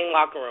still the same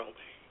locker room.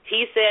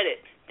 He said it.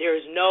 There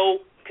is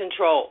no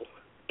control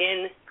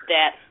in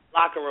that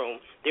locker room.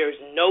 There is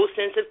no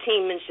sense of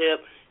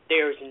teammanship.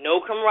 There is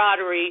no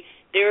camaraderie.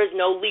 There is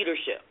no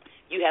leadership.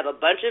 You have a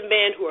bunch of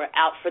men who are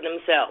out for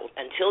themselves.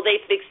 Until they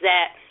fix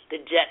that,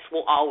 the Jets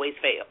will always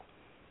fail.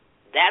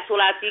 That's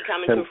what I see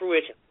coming to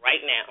fruition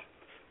right now.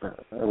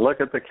 Look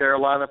at the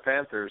Carolina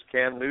Panthers.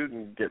 Cam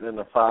Newton getting in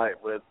a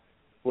fight with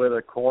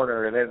a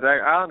corner. And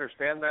I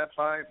understand that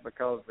fight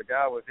because the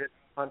guy was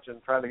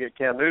punching, trying to get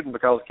Cam Newton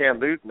because Cam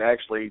Newton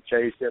actually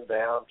chased him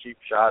down, cheap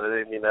shot at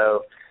him,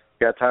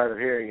 got tired of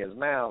hearing his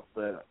mouth.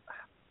 But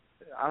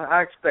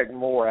I expect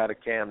more out of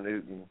Cam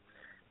Newton.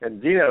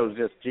 And Gino's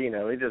just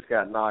Gino. He just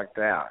got knocked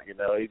out.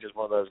 He's just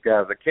one of those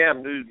guys. But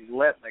Cam Newton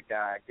letting the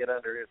guy get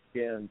under his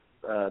skin,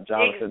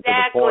 Jonathan, exactly. To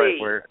the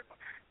point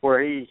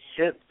where he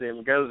hits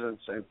him, goes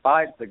and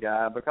fights the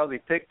guy because he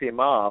picked him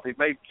off. He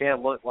made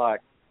Cam look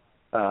like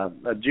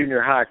a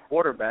junior high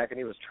quarterback, and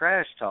he was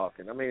trash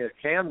talking. I mean, is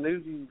Cam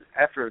Newton,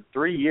 after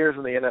 3 years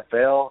in the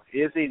NFL,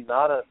 is he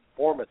not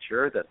more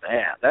mature than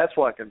that? That's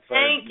what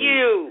concerns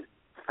me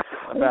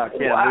about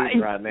Cam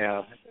Newton right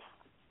now.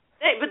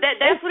 But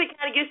that's what it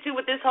kind of gets to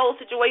with this whole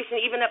situation,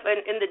 even up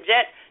in the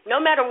Jets.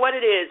 No matter what it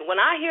is, when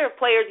I hear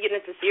players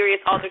getting into serious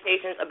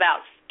altercations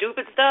about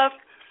stupid stuff,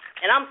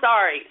 and I'm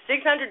sorry,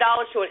 $600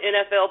 to an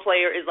NFL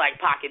player is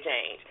like pocket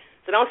change.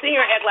 So don't sit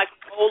here and act like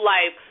your whole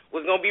life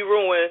was going to be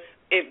ruined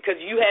because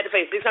you had to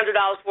pay $600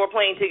 for a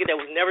plane ticket that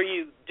was never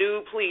used.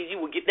 Dude, please,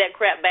 you will get that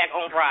crap back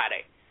on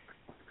Friday.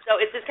 So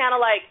it's just kind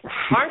of like,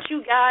 aren't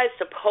you guys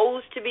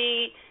supposed to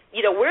be,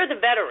 we're the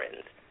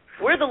veterans.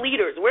 We're the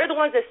leaders. We're the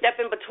ones that step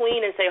in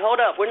between and say, hold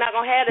up, we're not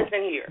going to have this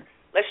in here.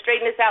 Let's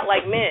straighten this out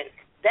like men.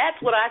 That's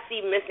what I see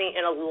missing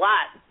in a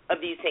lot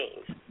of these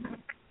teams.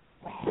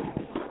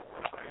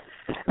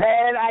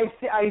 And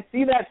I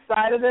see that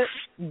side of it.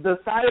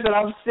 The side of it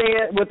I'm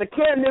seeing with the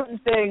Cam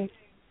Newton thing,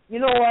 you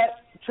know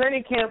what?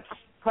 Training camp,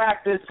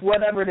 practice,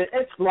 whatever it is,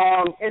 it's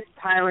long, it's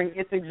tiring,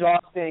 it's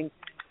exhausting.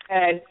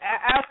 And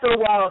after a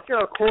while, if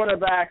you're a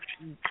quarterback,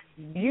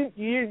 your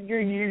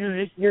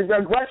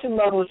aggression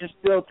level is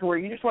just built to where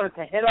you just want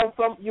to hit on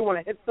something. You want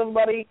to hit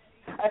somebody.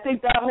 I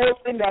think that whole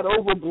thing got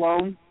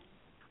overblown.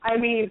 I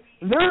mean,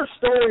 there are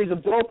stories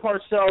of Bill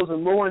Parcells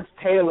and Lawrence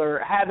Taylor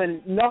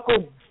having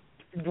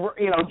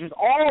just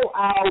all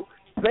out,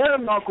 bare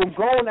knuckle,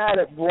 going at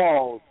it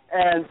brawls.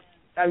 And,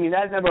 I mean,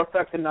 that never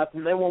affected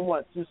nothing. They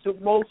won, 2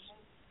 Super Bowls?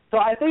 So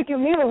I think you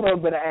need a little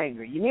bit of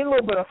anger. You need a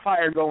little bit of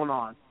fire going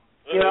on.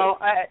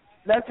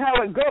 That's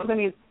how it goes. I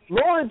mean,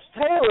 Lawrence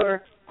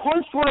Taylor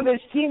punched one of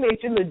his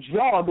teammates in the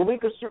jaw the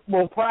week of Super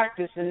Bowl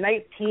practice in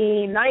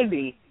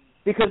 1990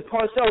 because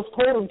Parcells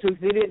told him to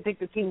because he didn't think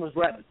the team was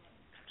ready.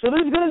 So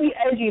there's going to be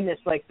edginess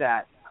like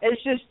that.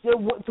 It's just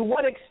to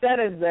what extent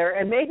is there?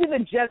 And maybe the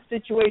Jets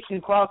situation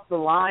crossed the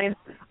line.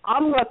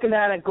 I'm looking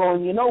at it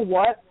going, you know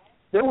what?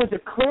 There was a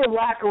clear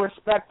lack of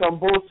respect on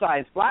both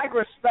sides. Lack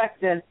of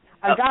respect, and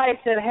a guy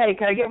said, hey,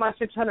 can I get my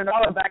 $600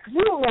 back? Because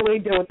we don't know what he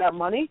did with that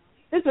money.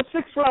 It's a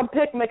 6th-round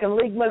pick making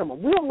league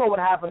minimum. We don't know what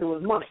happened to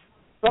his money.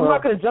 So I'm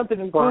not going to jump to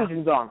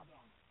conclusions on it.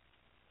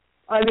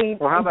 I mean,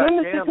 how about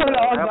give him the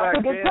 $600 back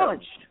and get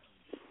punched.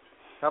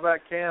 How about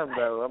Cam,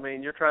 though? I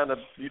mean, you're trying to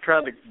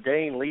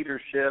gain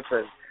leadership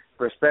and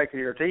respect of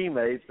your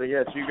teammates, but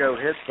yet you go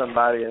hit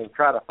somebody and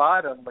try to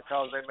fight them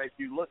because they make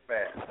you look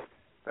bad.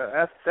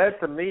 That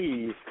to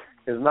me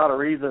is not a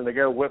reason to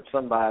go whip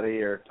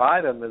somebody or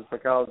fight them. Is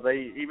because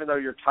even though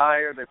you're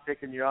tired, they're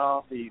picking you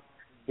off.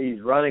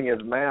 He's running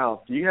his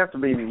mouth. You have to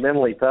be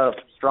mentally tough,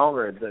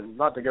 stronger than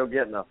not to go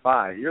get in a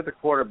fight. You're the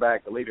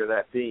quarterback, the leader of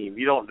that team.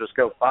 You don't just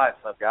go fight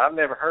some guy. I've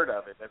never heard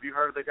of it. Have you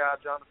heard of the guy,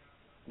 Jonathan,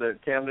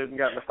 that Cam Newton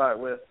got in a fight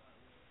with?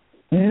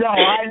 No,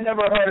 I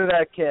never heard of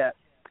that kid.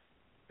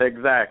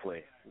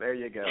 Exactly. There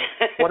you go.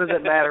 What does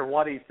it matter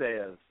what he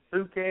says?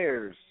 Who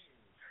cares?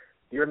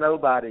 You're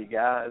nobody,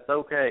 guy. It's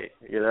okay.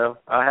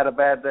 I had a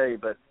bad day,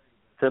 but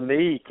to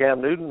me, Cam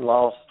Newton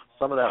lost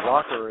some of that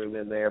locker room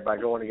in there by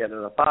going to get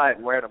in a fight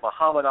and wearing a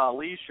Muhammad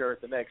Ali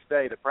shirt the next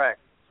day to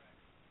practice.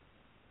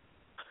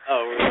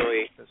 Oh,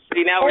 really?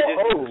 See, now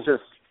we're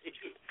just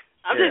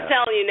I'm just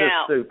telling you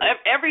now,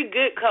 every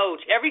good coach,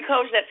 every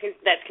coach that's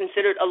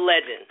considered a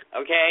legend,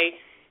 okay,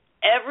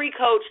 every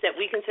coach that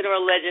we consider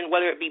a legend,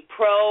 whether it be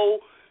pro,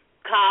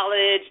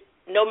 college,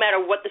 no matter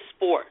what the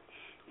sport,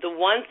 the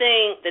one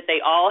thing that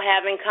they all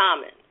have in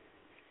common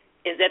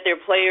is that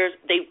their players,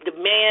 they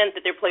demand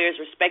that their players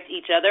respect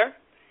each other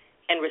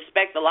and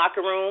respect the locker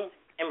room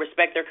and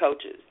respect their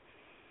coaches.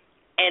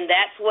 And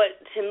that's what,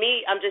 to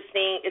me, I'm just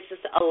seeing, it's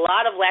just a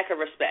lot of lack of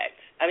respect.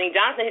 I mean,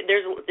 Jonathan,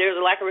 there's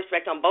a lack of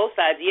respect on both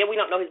sides. Yeah, we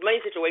don't know his money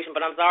situation,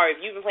 but I'm sorry,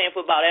 if you've been playing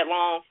football that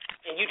long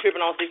and you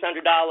tripping on $600,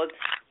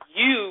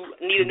 you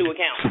need a new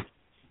account.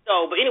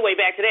 So, but anyway,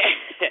 back to that.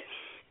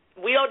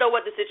 We don't know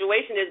what the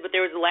situation is, but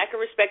there is a lack of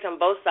respect on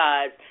both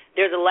sides.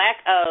 There's a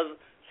lack of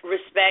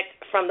respect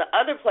from the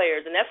other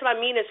players, and that's what I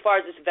mean as far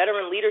as this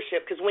veteran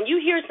leadership, because when you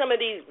hear some of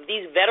these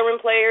veteran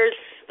players,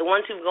 the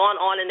ones who've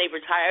gone on and they've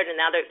retired and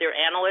now they're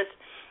analysts,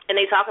 and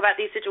they talk about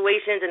these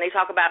situations and they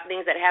talk about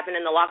things that happened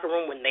in the locker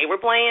room when they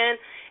were playing,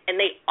 and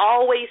they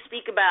always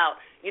speak about,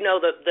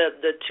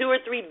 the 2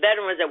 or 3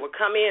 veterans that would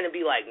come in and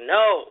be like,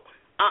 no,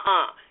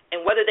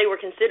 and whether they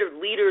were considered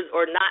leaders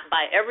or not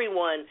by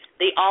everyone,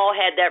 they all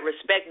had that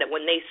respect that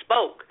when they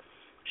spoke,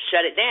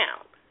 shut it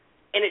down.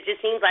 And it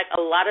just seems like a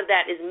lot of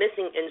that is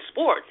missing in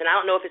sports. And I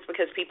don't know if it's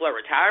because people are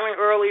retiring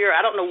earlier. I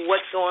don't know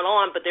what's going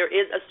on, but there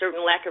is a certain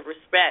lack of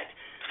respect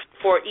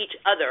for each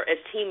other as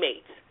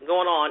teammates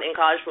going on in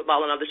college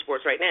football and other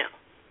sports right now.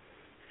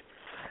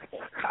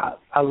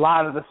 A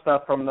lot of the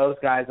stuff from those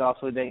guys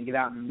also didn't get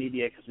out in the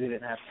media because we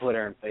didn't have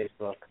Twitter and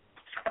Facebook.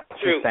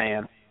 True. Just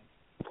saying.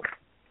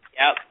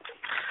 Yep.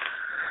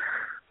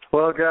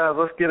 Well, guys,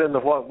 let's get into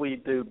what we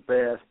do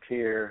best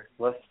here.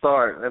 Let's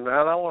start. And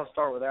I want to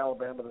start with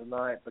Alabama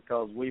tonight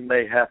because we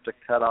may have to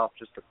cut off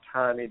just a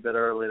tiny bit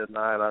early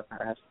tonight. I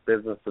have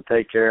business to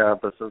take care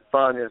of. But since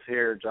Sonia's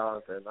here,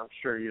 Jonathan, I'm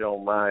sure you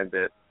don't mind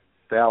that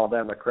the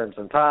Alabama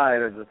Crimson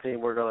Tide is the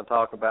team we're going to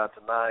talk about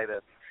tonight.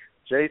 And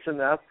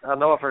Jason, I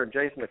know I've heard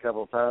Jason a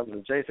couple of times.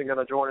 Is Jason going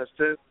to join us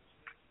too?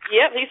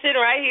 Yep, he's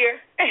sitting right here.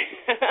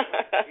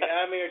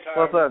 Yeah, I'm here,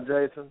 Tyler. What's up,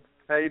 Jason?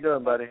 How you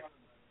doing, buddy?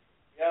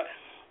 Yep.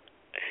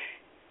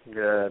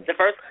 Good. The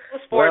first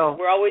sport,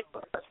 we're always.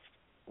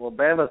 Well,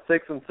 Bama's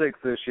 6-6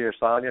 this year,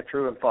 Sonia.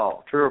 True and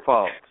false. True or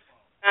false?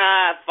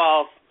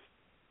 False.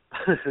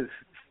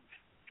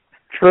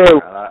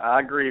 True. I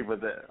agree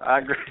with it. I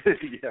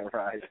agree. Yeah,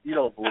 right. You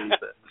don't believe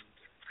it.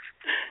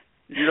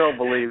 You don't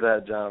believe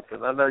that,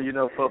 Jonathan. I know you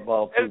know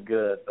football too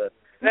good, but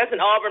that's an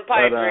Auburn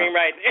pipe dream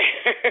right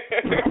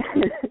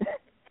there.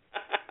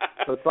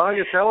 So,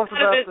 Sonia, tell us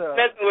about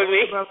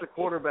the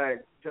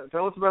quarterback.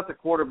 Tell us about the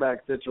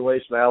quarterback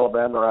situation in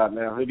Alabama right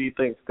now. Who do you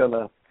think is going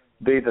to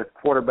be the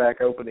quarterback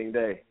opening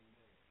day?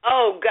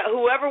 Oh, God,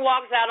 whoever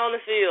walks out on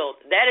the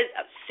field, that is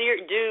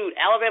dude.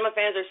 Alabama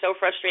fans are so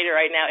frustrated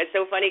right now. It's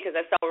so funny because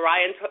I saw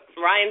Ryan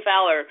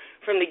Fowler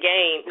from the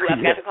game, who I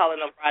forgot to call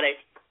in on Friday.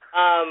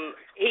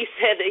 He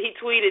said that he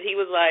tweeted. He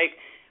was like,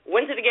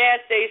 "Went to the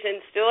gas station,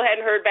 still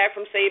hadn't heard back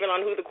from Saban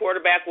on who the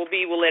quarterback will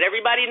be. We'll let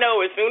everybody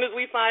know as soon as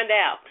we find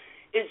out."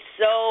 It's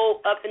so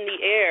up in the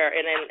air,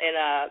 and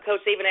Coach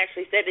Saban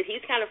actually said that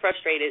he's kind of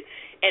frustrated.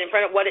 And in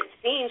front of what it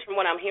seems from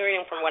what I'm hearing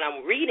and from what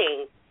I'm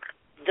reading,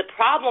 the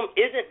problem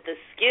isn't the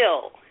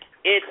skill.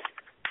 It's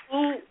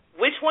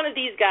which one of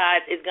these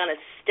guys is going to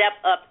step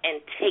up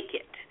and take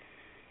it.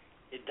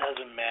 It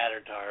doesn't matter,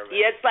 Tarvin.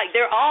 Yeah, it's like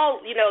they're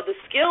all, the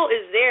skill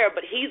is there,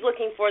 but he's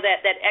looking for that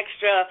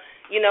extra,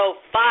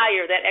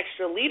 fire, that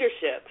extra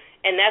leadership.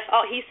 And that's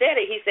all he said.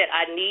 He said,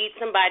 I need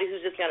somebody who's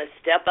just going to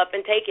step up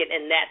and take it,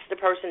 and that's the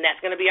person that's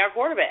going to be our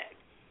quarterback.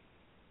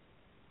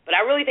 But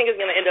I really think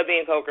it's going to end up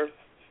being Coker.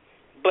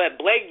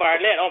 But Blake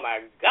Barnett, oh,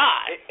 my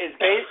God. It's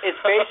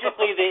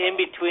basically the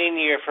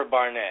in-between year for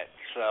Barnett.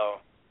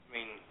 So, I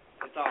mean,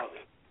 that's all it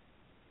is.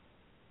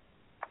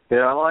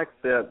 Yeah, I like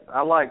that.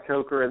 I like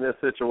Coker in this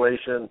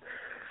situation.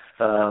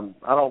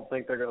 I don't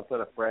think they're going to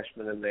put a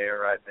freshman in there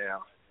right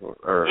now.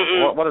 Or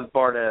what is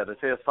Barnett? Is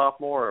he a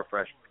sophomore or a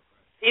freshman?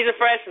 He's a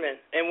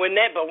freshman, and when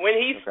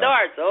he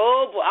starts,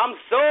 oh boy, I'm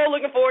so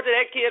looking forward to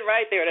that kid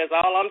right there. That's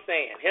all I'm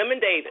saying. Him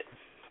and David.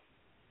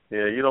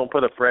 Yeah, you don't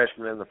put a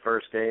freshman in the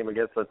first game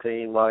against a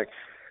team like,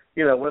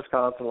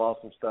 Wisconsin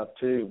lost some stuff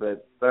too,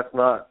 but that's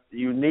not.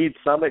 You need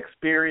some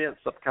experience,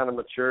 some kind of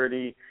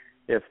maturity.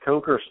 If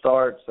Coker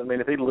starts,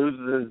 if he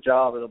loses his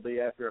job, it'll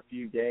be after a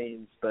few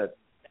games. But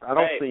I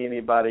don't see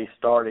anybody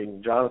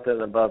starting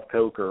Jonathan above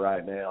Coker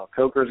right now.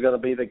 Coker's going to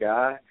be the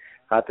guy.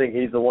 I think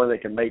he's the one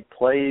that can make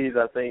plays.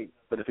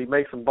 But if he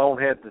makes some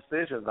bonehead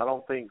decisions, I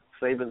don't think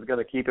Saban's going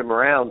to keep him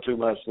around too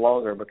much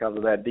longer because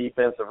of that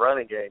defensive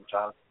running game,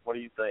 Jonathan. What do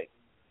you think?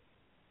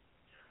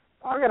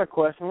 I got a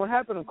question. What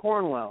happened to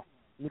Cornwell?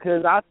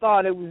 Because I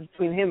thought it was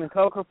between him and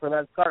Coker for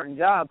that starting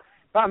job.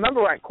 If I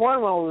remember right,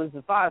 Cornwell was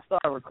a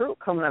 5-star recruit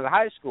coming out of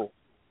high school.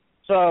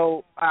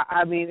 So,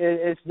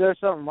 is there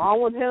something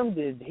wrong with him?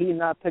 Did he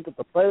not pick up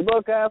the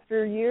playbook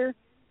after a year?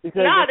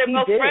 Because they're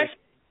both freshmen.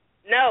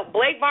 No,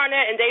 Blake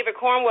Barnett and David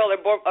Cornwell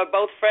are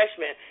both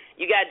freshmen.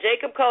 You got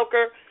Jacob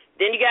Coker,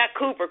 then you got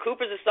Cooper.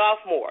 Cooper's a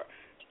sophomore.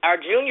 Our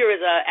junior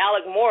is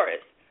Alec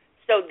Morris.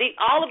 So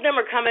all of them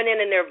are coming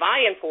in and they're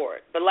vying for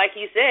it. But like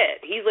you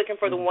said, he's looking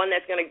for the one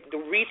that's going to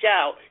reach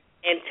out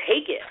and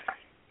take it.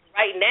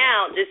 Right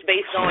now, just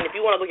based on, if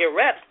you want to look at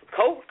reps,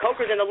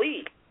 Coker's in the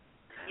lead.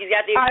 He's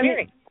got the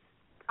experience.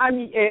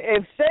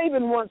 If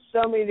Saban wants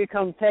somebody to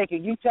come take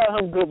it, you tell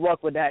him good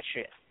luck with that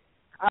shit.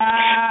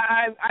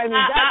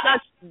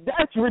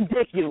 That's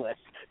ridiculous.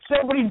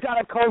 Somebody's got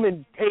to come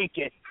and take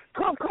it.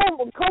 Come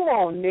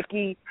on,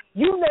 Nikki.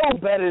 You know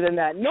better than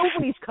that.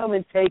 Nobody's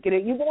coming taking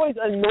it. You've always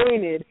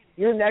anointed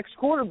your next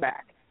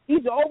quarterback.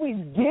 He's always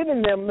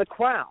given them the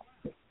crown.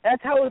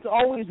 That's how it's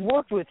always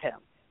worked with him.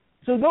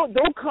 So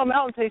don't come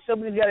out and say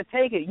somebody's got to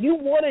take it. You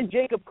wanted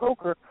Jacob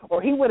Coker,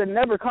 or he would have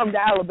never come to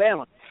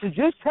Alabama. So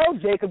just tell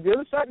Jacob, you're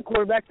the starting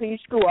quarterback till you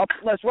screw up.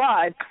 Let's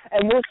ride,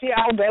 and we'll see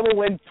Alabama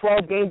win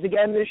 12 games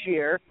again this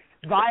year,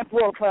 vie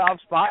for a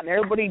playoff spot, and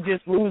everybody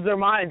just lose their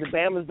minds.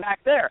 Bama's back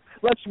there.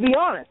 Let's be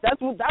honest.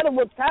 That's what's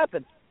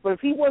happened. But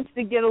if he wants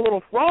to get a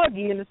little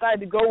froggy and decide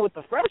to go with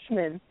the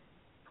freshman,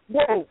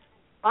 whoa,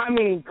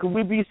 could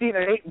we be seeing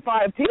an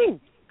 8-5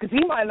 team? Because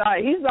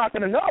he's not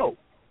going to know.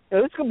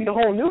 This could be a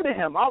whole new to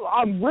him.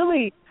 I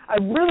really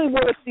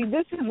want to see.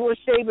 This is where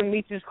Saban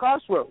meets his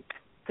crossroads,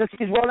 because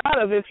he's run out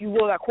of, if you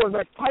will, that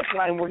quarterback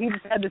pipeline where he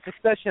just had the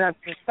succession after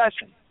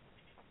succession.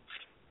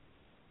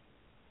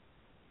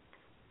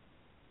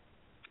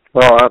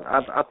 Well,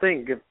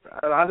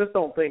 I just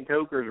don't think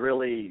Coker's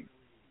really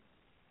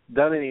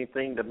done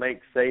anything to make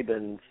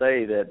Saban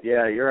say that,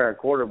 yeah, you're our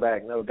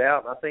quarterback, no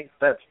doubt. And I think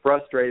that's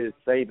frustrated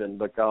Saban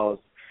because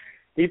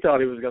he thought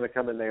he was going to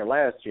come in there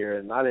last year,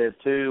 and I did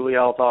too. We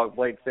all thought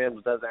Blake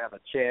Sims doesn't have a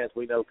chance.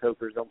 We know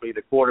Coker's going to be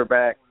the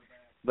quarterback.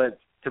 But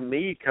to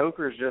me,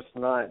 Coker's just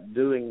not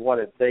doing what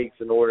it takes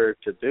in order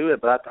to do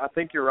it. But I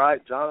think you're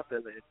right,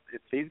 Jonathan.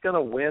 If he's going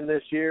to win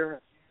this year,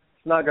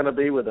 it's not going to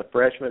be with a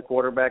freshman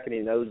quarterback, and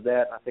he knows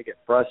that. I think it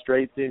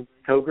frustrates him.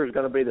 Coker's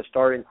going to be the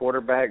starting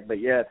quarterback, but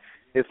yet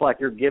it's like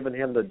you're giving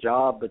him the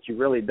job, but you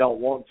really don't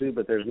want to,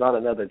 but there's not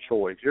another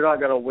choice. You're not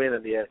going to win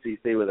in the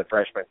SEC with a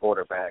freshman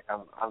quarterback.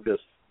 I'm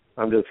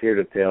just here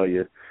to tell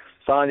you.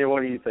 Sonia,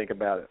 what do you think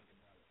about it?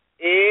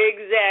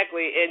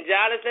 Exactly. And,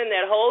 Jonathan,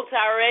 that whole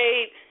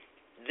tirade,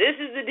 this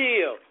is the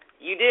deal.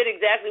 You did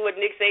exactly what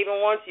Nick Saban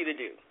wants you to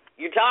do.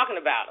 You're talking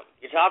about him.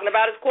 You're talking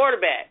about his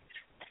quarterback.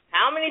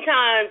 How many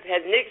times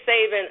has Nick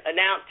Saban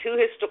announced who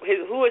his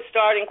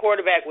starting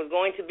quarterback was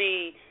going to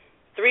be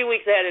 3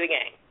 weeks ahead of the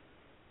game?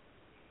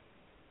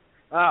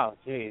 Oh,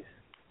 jeez.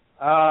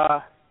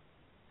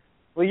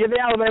 Well, you're the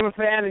Alabama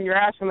fan, and you're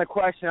asking the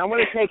question. I'm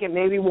going to take it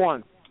maybe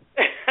once.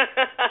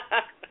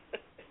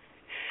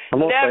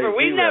 Never.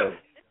 We never.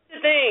 This is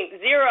the thing.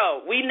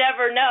 Zero. We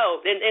never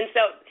know. And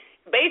so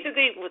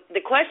basically,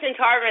 the question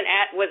Tarvin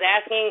was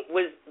asking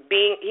was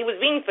he was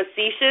being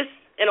facetious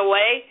in a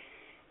way,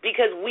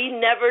 because we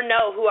never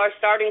know who our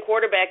starting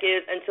quarterback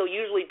is until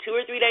usually 2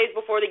 or 3 days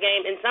before the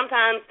game, and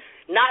sometimes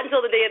not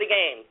until the day of the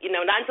game.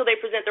 Not until they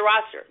present the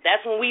roster.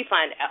 That's when we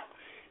find out.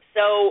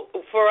 So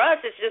for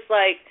us, it's just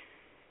like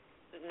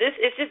this.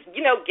 It's just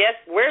guess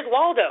where's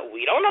Waldo?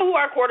 We don't know who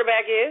our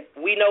quarterback is.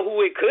 We know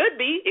who it could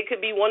be. It could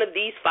be one of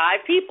these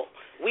 5 people.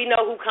 We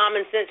know who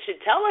common sense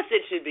should tell us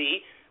it should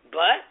be,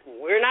 but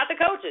we're not the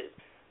coaches.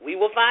 We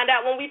will find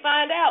out when we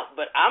find out.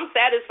 But I'm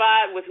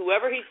satisfied with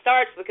whoever he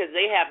starts because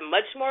they have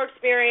much more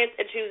experience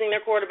at choosing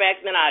their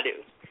quarterback than I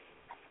do.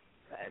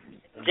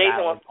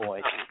 Jason wants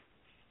point.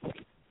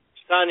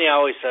 Sonia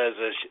always says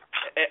this.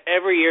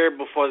 Every year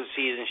before the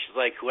season, she's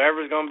like,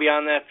 whoever's going to be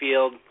on that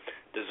field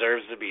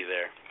deserves to be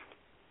there.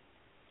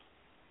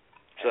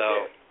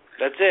 So,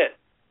 that's it.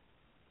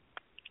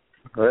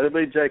 Well, it'll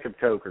be Jacob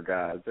Coker,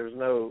 guys. There's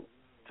no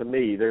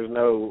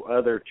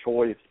other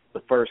choice the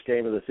first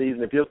game of the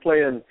season. If you're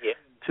playing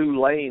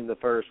Tulane the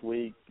first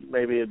week,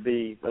 maybe it'd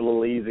be a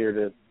little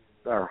easier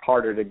or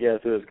harder to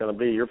guess who it's going to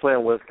be. You're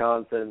playing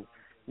Wisconsin,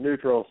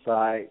 neutral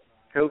site.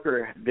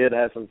 Coker did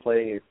have some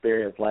playing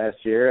experience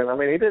last year, and I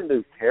mean he didn't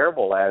do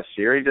terrible last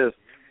year. He just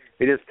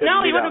couldn't.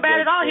 No, he wasn't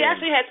bad at all. He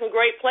actually had some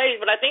great plays,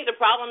 but I think the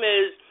problem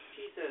is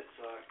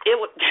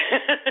it was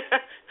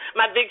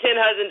my Big Ten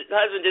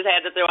husband just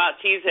had to throw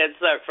out cheesehead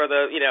suck for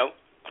the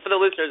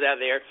listeners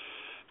out there.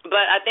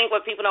 But I think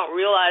what people don't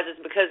realize is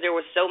because there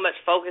was so much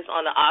focus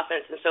on the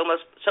offense and so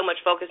much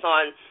focus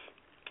on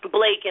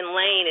Blake and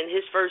Lane in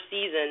his first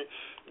season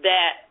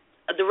that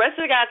the rest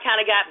of the guys kind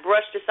of got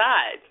brushed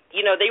aside.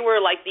 They were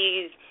like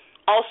these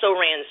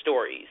also-ran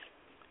stories.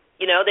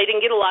 They didn't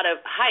get a lot of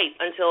hype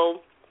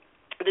until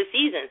the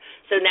season.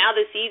 So now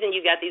this season you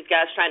got these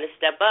guys trying to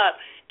step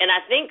up. And I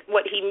think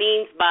what he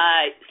means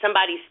by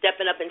somebody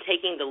stepping up and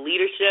taking the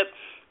leadership,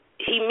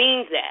 he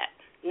means that.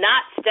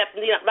 Not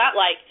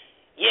like,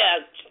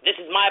 yeah, this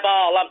is my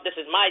ball, this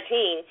is my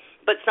team,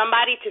 but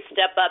somebody to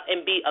step up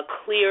and be a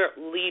clear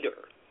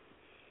leader.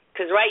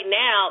 Because right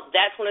now,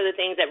 that's one of the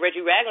things that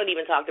Reggie Ragland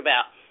even talked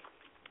about.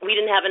 We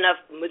didn't have enough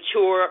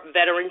mature,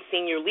 veteran,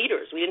 senior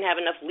leaders. We didn't have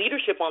enough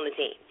leadership on the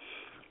team.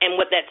 And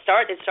what it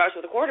starts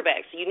with a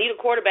quarterback. So you need a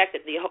quarterback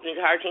that the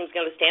entire team's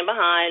going to stand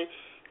behind,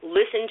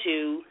 listen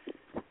to,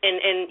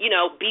 and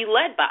be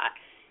led by.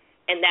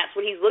 And that's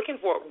what he's looking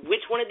for.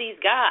 Which one of these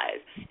guys?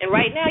 And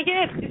right now,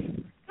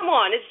 come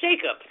on, it's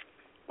Jacob.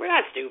 We're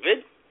not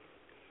stupid.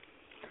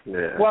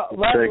 Yeah. Well,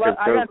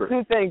 I got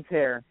two things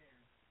here.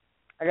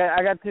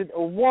 I got two.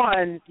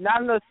 One,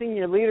 not enough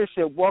senior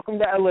leadership. Welcome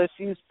to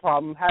LSU's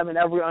problem, having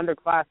every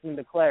underclassman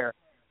declare.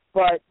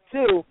 But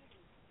two,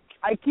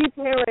 I keep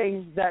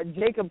hearing that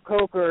Jacob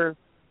Coker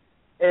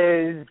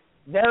is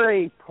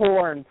very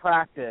poor in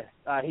practice.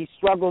 He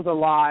struggles a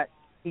lot.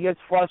 He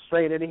gets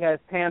frustrated. He has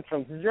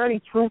tantrums. Is there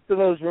any truth to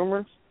those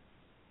rumors?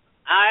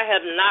 I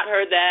have not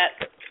heard that,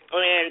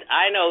 and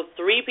I know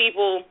 3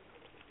 people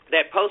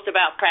that post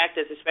about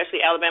practice,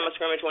 especially Alabama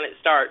scrimmage when it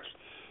starts,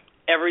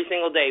 every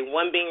single day,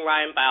 one being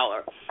Ryan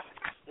Fowler.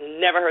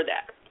 Never heard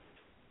that.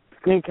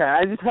 Okay,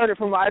 I just heard a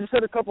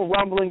couple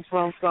rumblings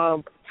from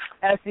some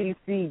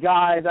SEC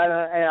guys.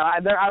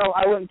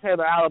 I wouldn't say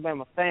they're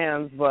Alabama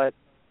fans, but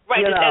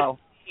right,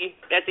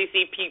 SEC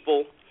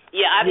people.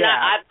 Yeah, I've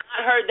not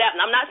heard that,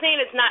 and I'm not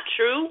saying it's not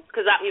true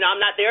because I'm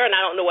not there and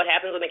I don't know what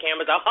happens when the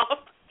camera's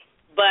off.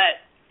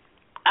 But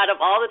out of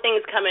all the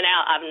things coming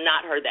out, I've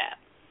not heard that.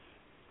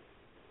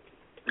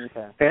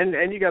 Okay.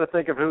 And you got to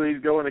think of who he's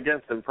going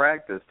against in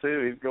practice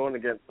too. He's going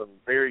against some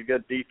very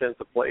good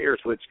defensive players,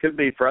 which could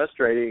be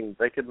frustrating.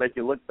 They could make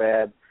you look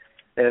bad.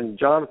 And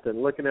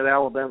Jonathan, looking at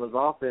Alabama's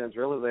offense,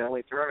 really they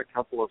only turn a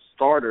couple of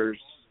starters.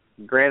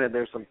 Granted,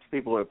 there's some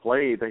people who have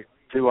played.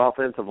 2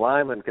 offensive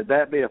linemen. Could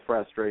that be a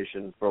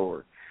frustration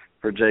for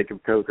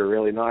Jacob Coker,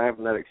 really not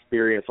having that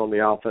experience on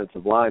the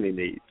offensive line he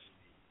needs?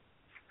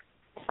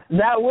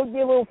 That would be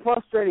a little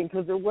frustrating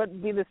because there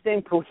wouldn't be the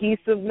same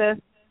cohesiveness.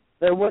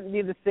 There wouldn't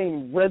be the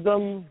same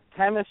rhythm,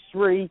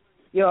 chemistry.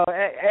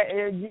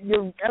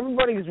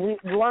 Everybody's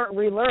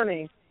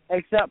relearning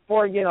except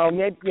for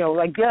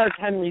like Derrick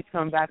Henry's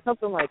come back,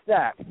 something like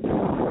that.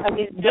 I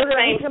mean, they're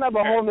going to have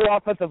a whole new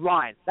offensive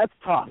line. That's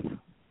tough.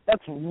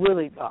 That's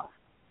really tough.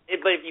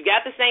 But if you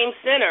got the same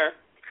center,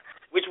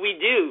 which we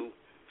do,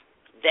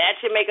 that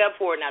should make up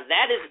for it. Now,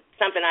 that is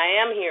something I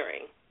am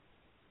hearing,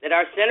 that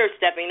our center's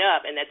stepping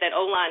up and that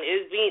O-line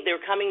they're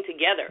coming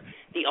together.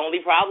 The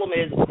only problem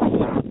is...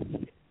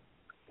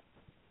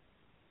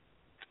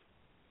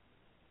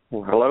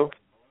 Hello?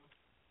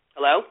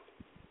 Hello?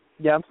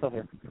 Yeah, I'm still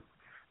here.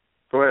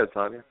 Go ahead,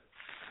 Tanya.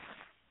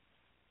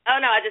 Oh,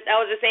 no, I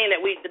was just saying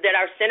that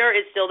our center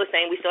is still the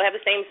same. We still have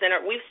the same center.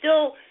 We've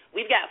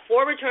got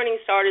 4 returning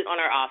starters on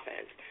our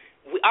offense.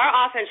 Our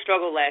offense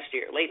struggled last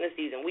year, late in the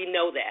season. We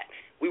know that.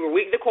 We were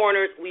weak at the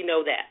corners. We know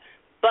that.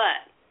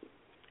 But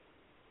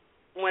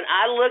when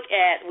I look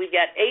at, we've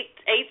got 8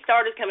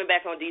 starters coming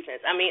back on defense.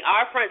 I mean,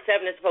 our front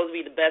 7 is supposed to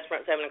be the best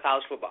front 7 in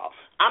college football.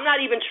 I'm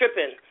not even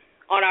tripping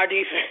on our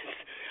defense.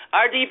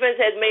 Our defense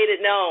has made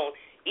it known.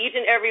 Each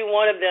and every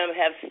one of them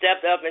have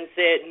stepped up and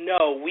said,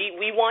 no,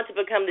 we want to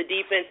become the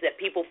defense that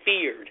people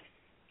feared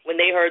when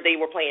they heard they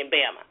were playing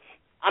Bama.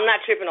 I'm not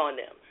tripping on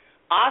them.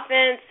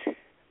 Offense,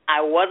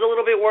 I was a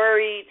little bit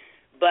worried,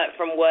 but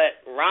from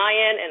what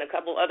Ryan and a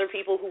couple other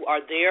people who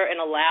are there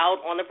and allowed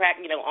on the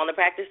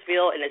practice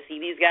field and to see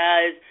these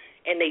guys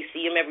and they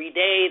see them every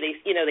day, they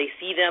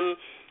see them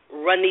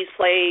run these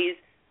plays.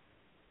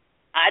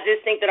 I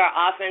just think that our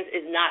offense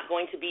is not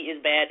going to be as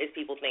bad as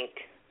people think.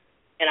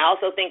 And I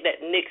also think that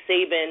Nick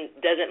Saban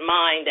doesn't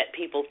mind that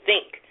people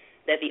think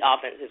that the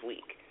offense is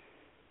weak.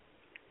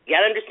 You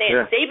got to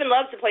understand, Saban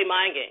loves to play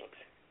mind games.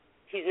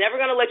 He's never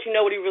going to let you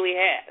know what he really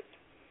has.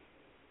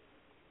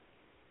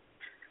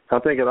 I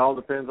think it all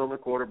depends on the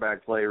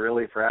quarterback play,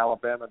 really, for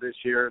Alabama this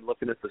year.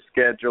 Looking at the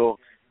schedule,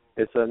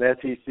 it's an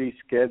SEC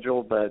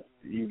schedule, but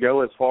you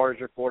go as far as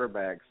your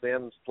quarterback.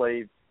 Sims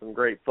played some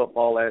great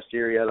football last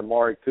year. He had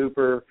Amari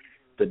Cooper.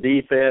 The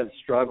defense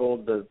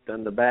struggled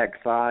on the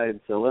backside.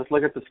 So let's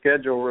look at the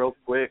schedule real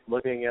quick,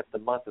 looking at the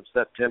month of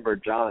September,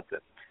 Jonathan.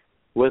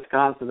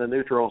 Wisconsin, the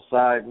neutral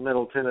side,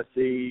 Middle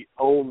Tennessee,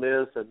 Ole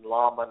Miss, and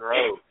La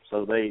Monroe.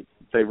 So they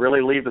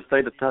really leave the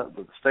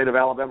state of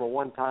Alabama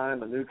one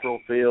time, a neutral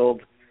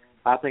field.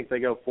 I think they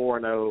go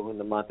 4-0 in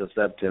the month of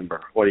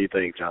September. What do you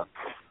think, John?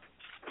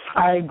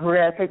 I agree.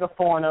 I think a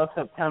 4-0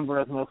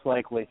 September is most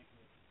likely.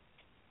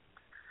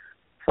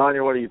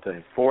 Sonia, what do you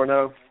think?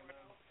 4-0?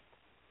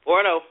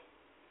 4-0.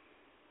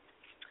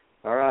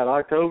 All right,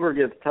 October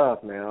gets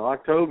tough now.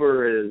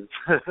 October is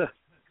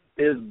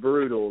is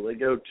brutal. They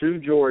go to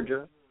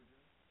Georgia,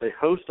 they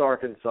host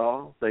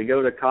Arkansas, they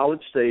go to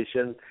College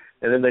Station,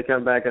 and then they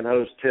come back and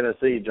host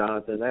Tennessee,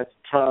 Jonathan. That's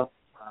tough.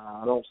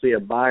 I don't see a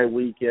bye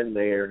week in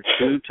there.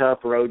 2 tough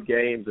road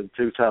games and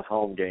 2 tough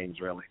home games,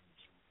 really.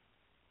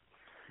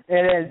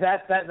 It is.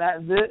 This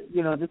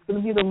is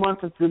going to be the month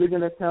that's really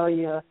going to tell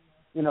you,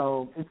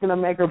 it's going to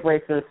make or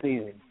break their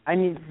season. I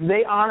mean,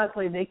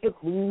 they could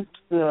lose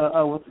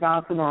to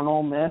Wisconsin or an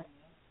Ole Miss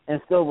and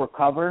still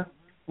recover.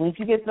 Once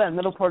you get to that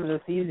middle part of the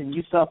season,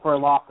 you suffer a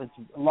loss.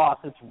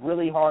 It's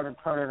really hard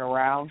to turn it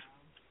around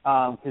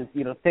because,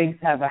 things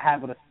have a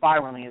habit of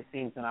spiraling, it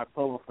seems, in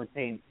October for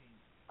teams.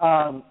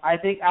 I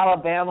think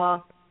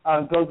Alabama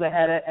goes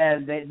ahead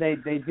and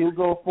they do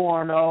go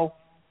 4-0,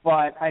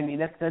 but, I mean,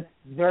 that's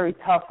very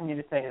tough for me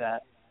to say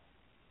that.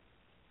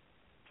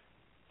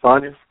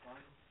 Sonia?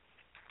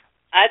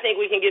 I think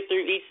we can get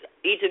through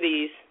each of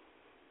these.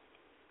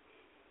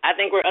 I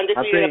think we're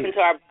undefeated up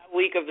until our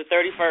week of the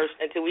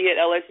 31st until we hit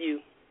LSU.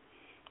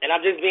 And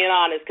I'm just being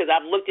honest because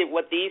I've looked at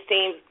what these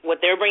teams, what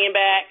they're bringing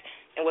back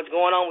and what's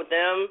going on with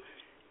them,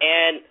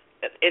 and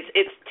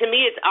it's to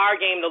me it's our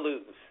game to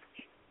lose.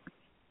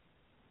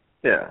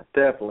 Yeah,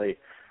 definitely.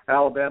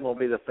 Alabama will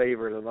be the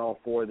favorite in all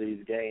 4 of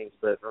these games.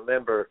 But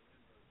remember,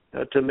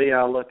 to me,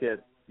 I look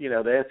at,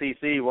 the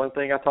SEC, one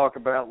thing I talk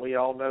about, we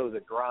all know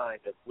the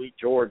grind of weak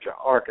Georgia,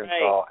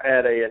 Arkansas,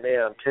 at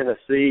A&M,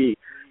 Tennessee.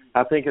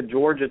 I think a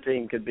Georgia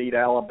team could beat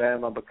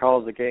Alabama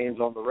because the game's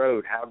on the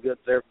road. How good's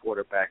their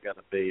quarterback going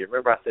to be?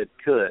 Remember, I said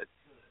could.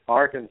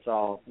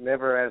 Arkansas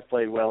never has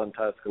played well in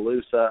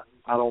Tuscaloosa.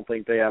 I don't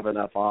think they have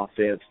enough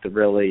offense to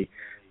really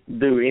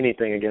do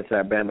anything against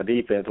that Bama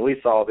defense. We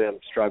saw them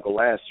struggle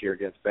last year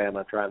against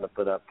Bama trying to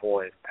put up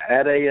points.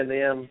 At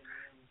A&M,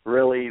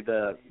 really,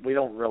 we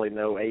don't really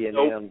know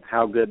A&M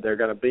how good they're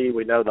going to be.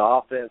 We know the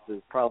offense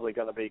is probably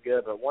going to be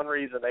good, but one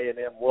reason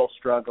A&M will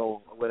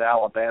struggle with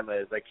Alabama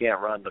is they can't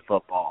run the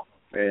football.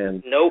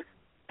 And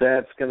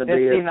that's going to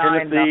be a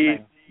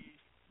Tennessee.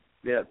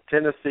 Yeah,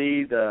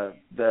 Tennessee,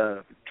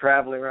 the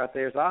traveling right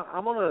there. So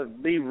I'm going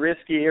to be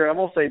risky here. I'm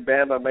going to say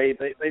Bama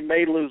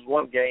may lose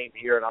one game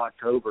here in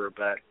October,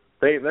 but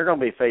they're going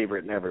to be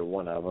favorite in every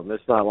one of them.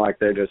 It's not like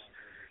they're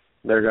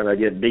going to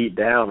get beat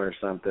down or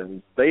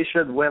something. They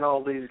should win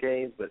all these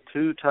games, but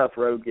 2 tough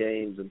road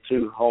games and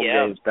 2 home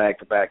games back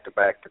to back to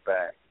back to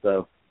back.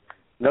 So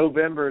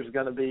November is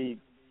going to be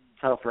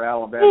tough for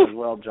Alabama as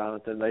well,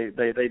 Jonathan.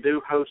 They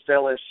do host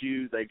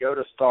LSU. They go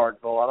to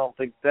Starkville. I don't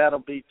think that'll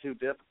be too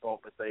difficult,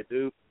 but they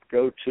do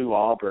go to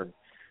Auburn.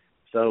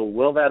 So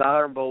will that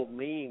Iron Bowl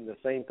mean the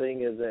same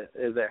thing as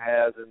it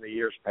has in the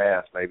years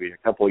past, maybe a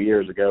couple of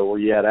years ago, where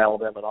you had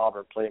Alabama and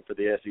Auburn playing for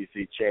the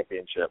SEC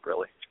championship,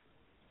 really?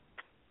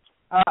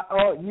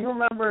 You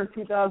remember in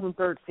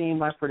 2013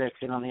 my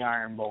prediction on the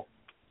Iron Bowl.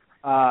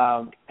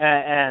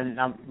 And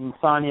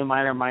Sonia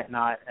might or might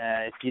not.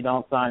 If you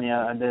don't,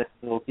 Sonia, this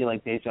will feel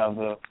like deja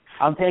vu.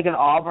 I'm taking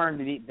Auburn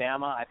to beat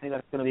Bama. I think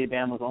that's going to be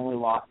Bama's only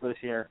loss this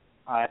year.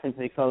 I think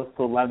they coast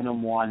to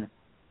 11-1.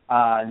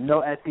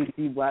 No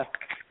SEC West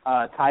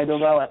title,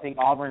 though. I think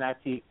Auburn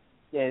actually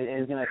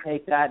is going to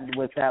take that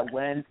with that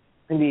win.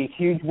 It's going to be a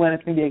huge win.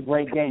 It's going to be a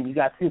great game. You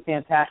got 2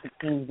 fantastic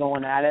teams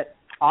going at it.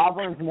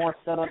 Auburn's more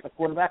set up at the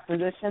quarterback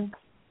position.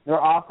 Their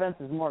offense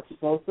is more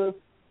explosive.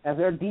 As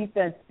their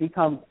defense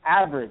becomes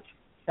average,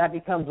 that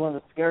becomes one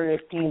of the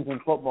scariest teams in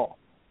football.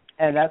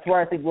 And that's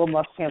where I think Will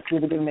Muschamp's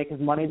really going to make his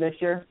money this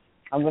year.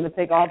 I'm going to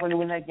take Auburn to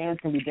win that game.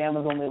 It's going to be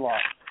Bama's only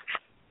loss.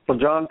 Well,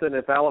 Jonathan,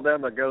 if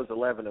Alabama goes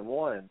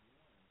 11-1,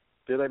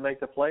 do they make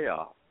the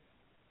playoff?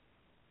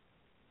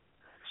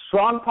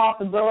 Strong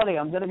possibility.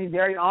 I'm going to be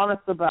very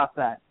honest about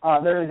that.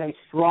 There is a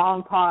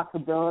strong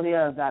possibility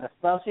of that,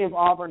 especially if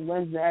Auburn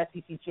wins the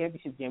SEC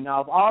championship game.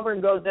 Now, if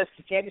Auburn goes to the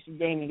SEC championship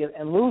game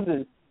and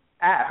loses,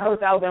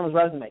 hurts Alabama's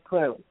resume,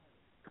 clearly.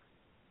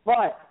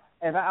 But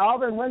if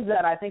Auburn wins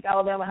that, I think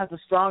Alabama has a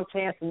strong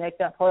chance to make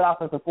that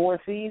playoff as a 4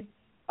 seed,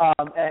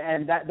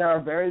 and that they're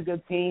a very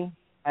good team.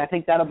 I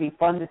think that'll be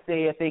fun to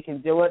see if they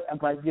can do it.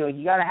 But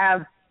you got to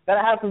have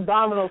gotta have some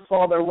dominoes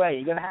fall their way.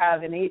 You're gonna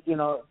have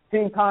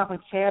two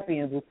conference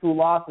champions with 2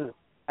 losses.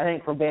 I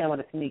think for Bama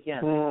to sneak in.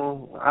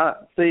 I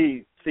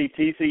see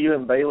TCU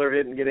and Baylor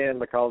didn't get in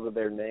because of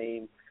their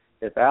name.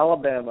 If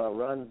Alabama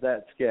runs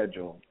that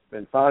schedule,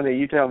 and Sonia,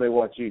 you tell me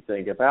what you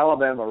think. If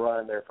Alabama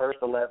run their first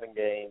 11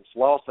 games,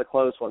 lost a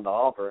close one to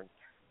Auburn,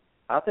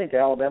 I think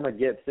Alabama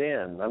gets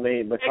in. I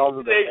mean, because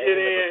of their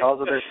name,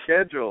 because of their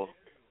schedule.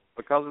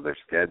 Because of their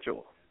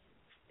schedule.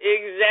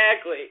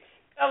 Exactly.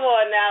 Come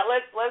on now,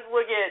 let's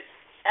look at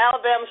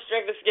Alabama's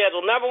strength of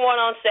schedule. Number 1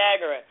 on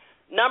Sagarin.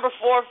 Number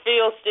 4,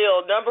 Field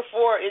Steel. Number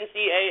 4,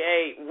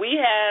 NCAA. We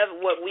have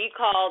what we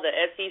call the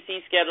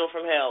SEC schedule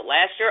from hell.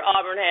 Last year,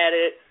 Auburn had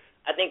it.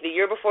 I think the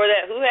year before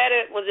that, who had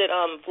it? Was it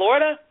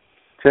Florida?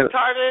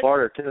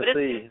 Florida,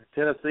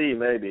 Tennessee,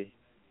 maybe.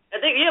 I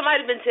think it might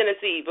have been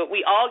Tennessee, but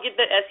we all get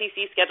the SEC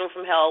schedule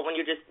from hell when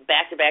you're just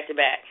back to back to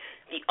back.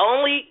 The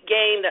only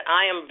game that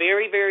I am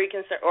very, very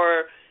concerned,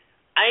 or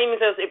I don't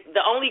even say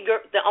the only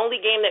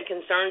game that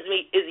concerns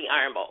me is the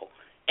Iron Bowl.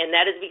 And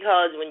that is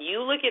because when you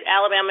look at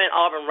Alabama and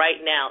Auburn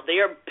right now, they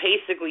are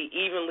basically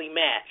evenly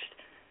matched.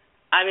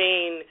 I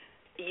mean,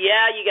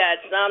 yeah, you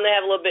got some that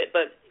have a little bit,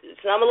 but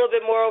some a little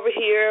bit more over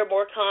here,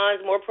 more cons,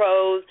 more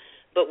pros.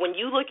 But when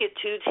you look at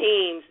 2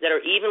 teams that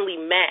are evenly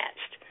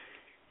matched,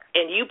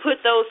 and you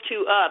put those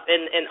 2 up,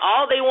 and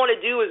all they want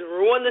to do is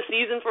ruin the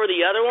season for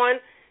the other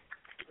one,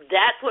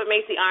 that's what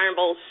makes the Iron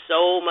Bowl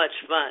so much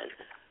fun.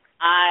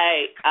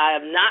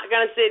 I'm not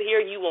going to sit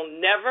here. You will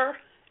never,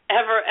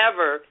 ever,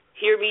 ever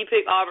hear me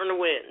pick Auburn to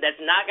win.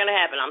 That's not going to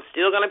happen. I'm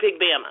still going to pick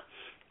Bama.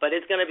 But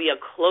it's going to be a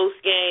close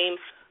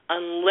game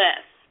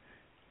unless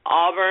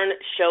Auburn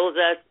shows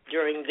us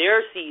during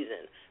their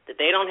season that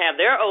they don't have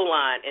their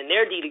O-line and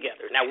their D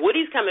together. Now,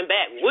 Woody's coming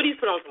back. Woody's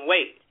put on some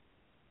weight.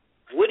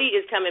 Woody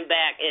is coming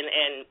back,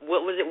 and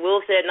what was it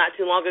Will said not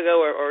too long ago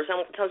or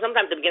sometime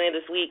at the beginning of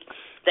this week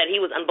that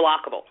he was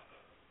unblockable,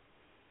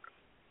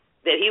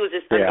 that he was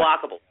just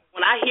unblockable.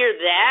 When I hear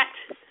that,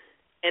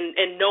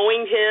 and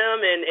knowing him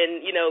and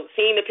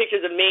seeing the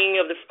pictures of Ming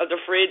of the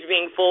fridge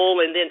being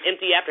full and then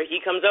empty after he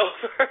comes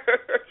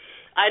over,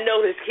 I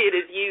know this kid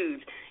is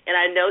huge, and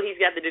I know he's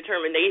got the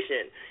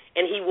determination,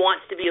 and he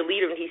wants to be a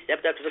leader, and he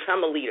stepped up to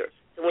become a leader.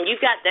 So when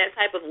you've got that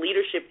type of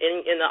leadership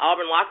in the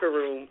Auburn locker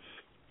room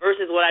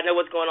versus what I know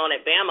what's going on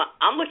at Bama,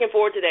 I'm looking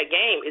forward to that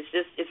game.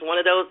 It's one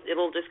of those,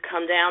 it'll just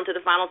come down to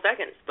the final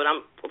seconds. But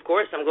I'm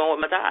going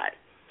with my Tide.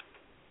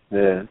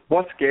 Yeah.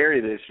 What's scary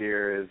this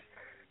year is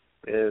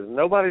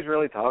nobody's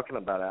really talking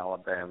about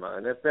Alabama,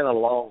 and it's been a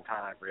long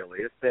time, really.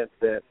 It's since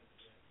that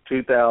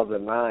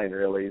 2009,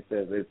 really.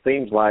 It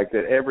seems like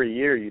that every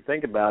year you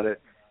think about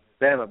it,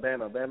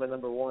 Bama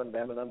number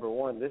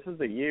one. This is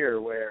the year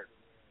where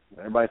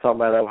everybody's talking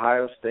about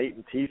Ohio State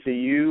and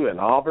TCU and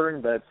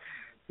Auburn, but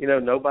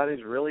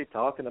nobody's really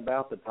talking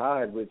about the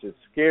Tide, which is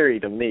scary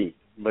to me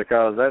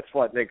because that's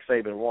what Nick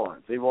Saban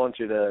wants. He wants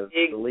you to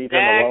leave him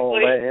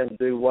alone, let him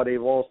do what he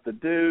wants to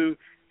do.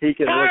 He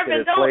can look at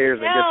his players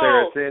and get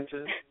their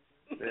attention.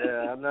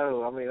 Yeah, I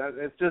know. I mean,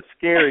 it's just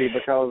scary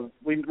because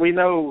we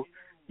know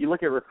you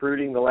look at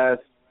recruiting the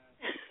last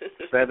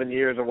 7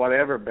 years or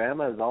whatever,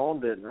 Bama has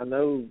owned it. I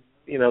know,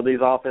 these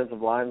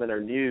offensive linemen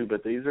are new,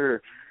 but these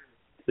are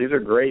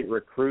great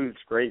recruits,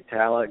 great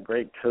talent,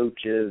 great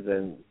coaches,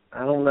 and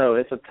I don't know.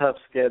 It's a tough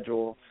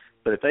schedule,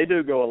 but if they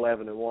do go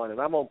 11-1,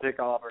 and I'm gonna pick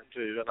Auburn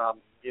too, and I'm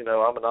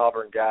an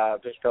Auburn guy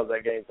just because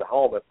that game's at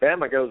home. If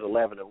Bama goes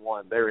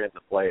 11-1, they're in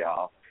the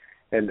playoff,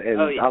 and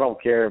I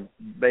don't care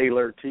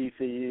Baylor,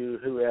 TCU,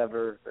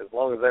 whoever, as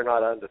long as they're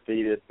not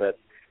undefeated. But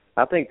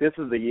I think this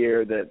is the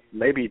year that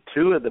maybe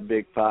 2 of the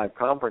Big 5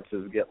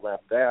 conferences get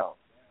left out,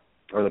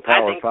 or the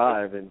Power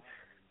 5, and.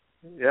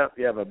 Yep,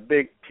 you have a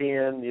Big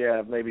 10, you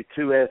have maybe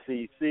 2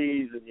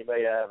 SECs, and you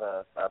may have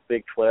a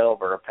Big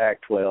 12 or a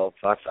Pac-12.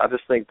 So I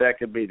just think that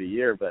could be the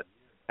year. But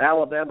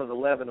Alabama's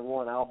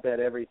 11-1. I'll bet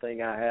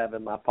everything I have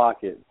in my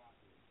pocket,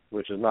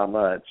 which is not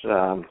much.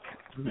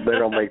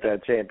 They're gonna make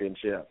that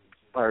championship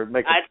or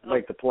make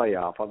the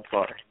playoff. I'm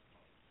sorry.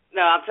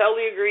 No, I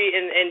totally agree.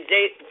 And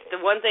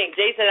the one thing,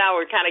 Jason and I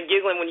were kind of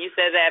giggling when you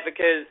said that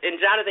because, and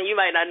Jonathan, you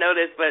might not know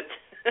this, but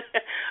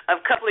a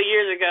couple of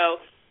years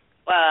ago.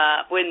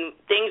 When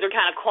things are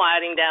kind of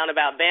quieting down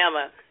about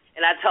Bama,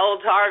 and I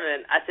told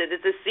Tarvin, I said,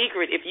 it's a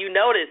secret. If you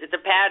notice, it's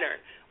a pattern.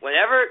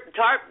 Whenever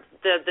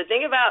the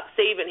thing about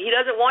Saban, he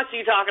doesn't want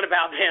you talking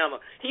about Bama.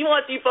 He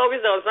wants you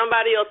focused on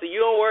somebody else so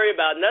you don't worry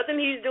about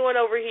nothing he's doing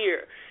over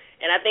here.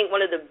 And I think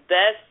one of the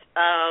best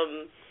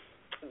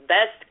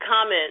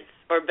comments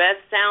or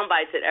best sound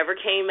bites that ever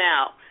came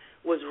out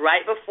was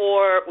right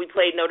before we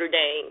played Notre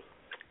Dame.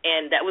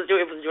 And it was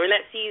during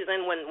that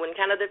season when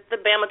kind of the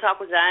Bama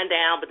talk was dying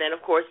down, but then,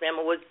 of course,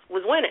 Bama was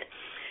winning.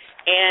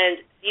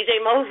 And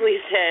DJ Mosley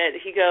said,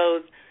 he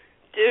goes,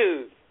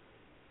 dude,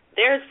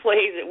 there's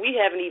plays that we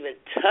haven't even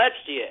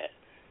touched yet.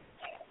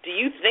 Do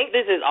you think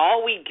this is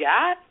all we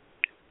got?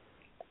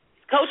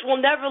 Coach will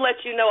never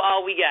let you know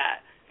all we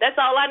got. That's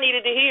all I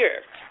needed to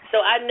hear.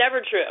 So I never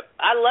trip.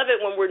 I love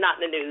it when we're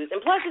not in the news. And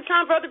plus, it's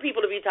time for other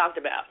people to be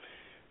talked about.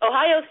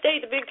 Ohio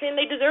State, the Big Ten,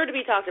 they deserve to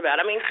be talked about.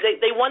 I mean,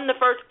 they won the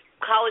first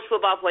college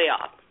football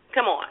playoff.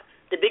 Come on.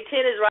 The Big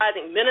Ten is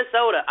rising.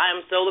 Minnesota, I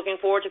am so looking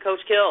forward to Coach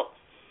Kill.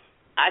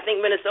 I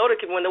think Minnesota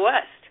can win the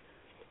West.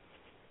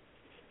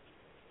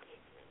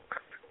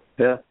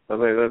 Yeah, I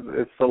mean,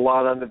 it's a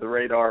lot under the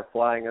radar,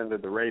 flying under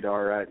the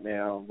radar right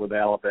now with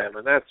Alabama.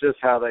 And that's just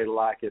how they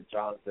like it,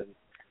 Jonathan.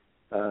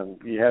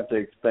 You have to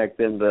expect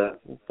them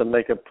to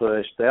make a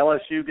push. The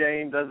LSU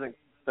game doesn't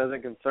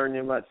concern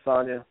you much,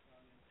 Sonia?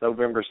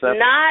 November 7th?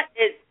 Not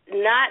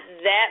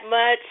that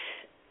much,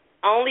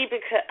 only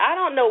because I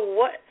don't know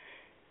what –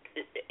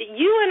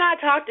 you and I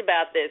talked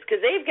about this because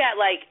they've got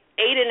like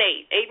 8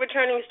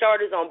 returning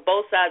starters on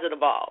both sides of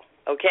the ball,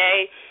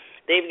 okay?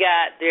 They've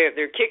got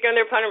their kicker and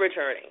their punter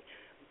returning.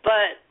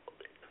 But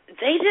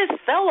they just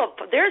fell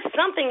apart. There's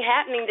something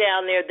happening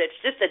down there that's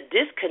just a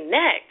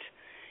disconnect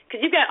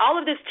because you've got all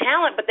of this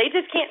talent, but they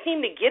just can't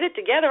seem to get it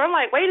together. I'm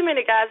like, wait a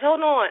minute, guys,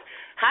 hold on.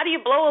 How do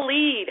you blow a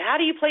lead? How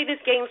do you play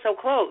this game so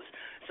close?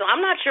 So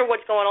I'm not sure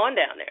what's going on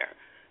down there.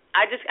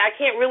 I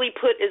can't really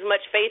put as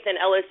much faith in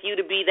LSU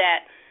to be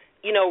that,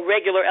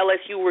 regular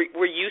LSU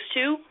we're used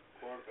to,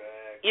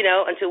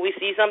 until we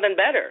see something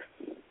better.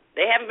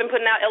 They haven't been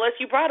putting out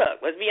LSU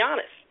product, let's be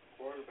honest.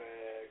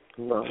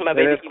 No, and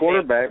it's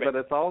quarterback, but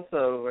it's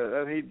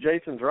also,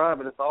 Jason's right,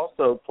 but it's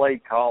also play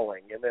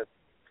calling. And it's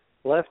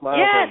Les Miles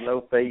has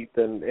no faith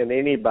in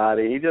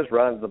anybody. He just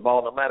runs the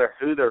ball no matter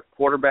who their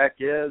quarterback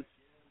is.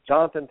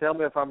 Jonathan, tell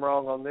me if I'm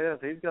wrong on this.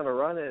 He's going to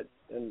run it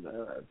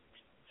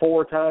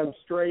 4 times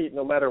straight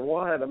no matter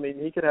what. I mean,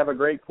 he could have a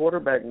great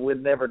quarterback and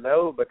we'd never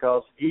know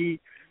because he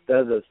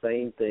does the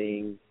same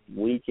thing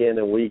week in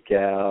and week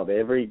out,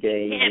 every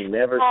game. He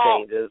never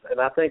changes.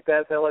 And I think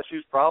that's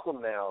LSU's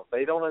problem now.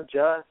 They don't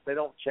adjust. They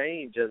don't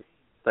change. And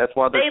that's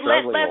why they're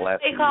struggling the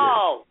last few years.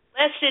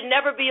 Les should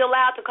never be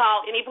allowed to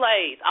call any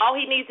plays. All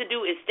he needs to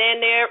do is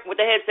stand there with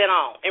the headset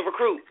on and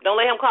recruit. Don't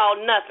let him call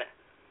nothing.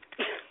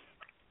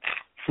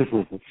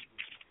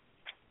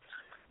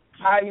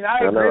 I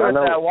agree with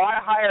that. Why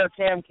hire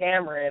Cam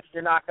Cameron if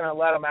you're not going to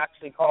let him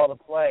actually call the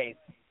plays?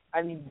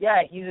 I mean,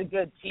 yeah, he's a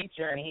good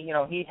teacher, and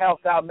he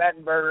helped out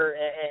Mettenberger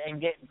and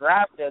getting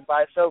drafted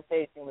by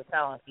showcasing the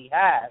talent he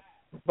has.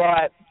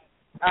 But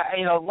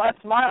Les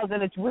Miles,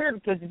 and it's weird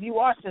because if you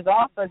watch his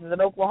offenses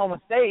at Oklahoma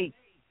State,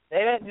 they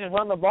didn't just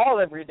run the ball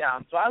every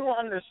down. So I don't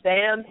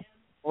understand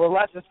where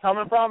Les is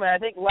coming from, and I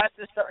think Les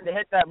is starting to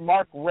hit that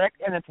Mark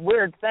Richt, and it's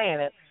weird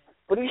saying it,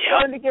 but he's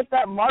starting to get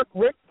that Mark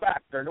Richt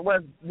factor to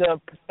where the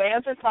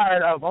fans are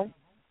tired of him,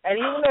 and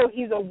even though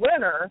he's a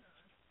winner,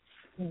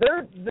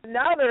 they're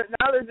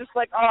just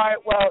like, all right,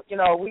 well,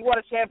 we won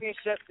a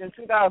championship in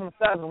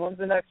 2007. When's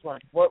the next one?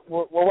 We're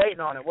waiting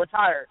on it. We're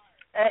tired.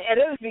 And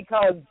it is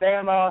because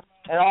Bama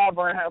and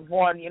Auburn have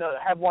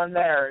won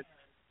theirs,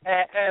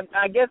 and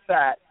I get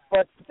that.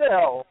 But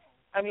still,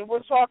 I mean,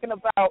 we're talking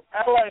about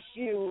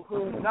LSU,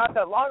 who not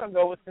that long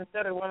ago was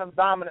considered one of the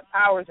dominant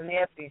powers in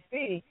the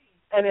SEC,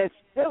 and it's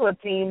still a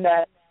team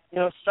that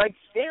strikes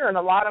fear in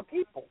a lot of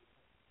people.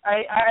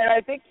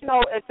 I think,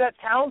 it's that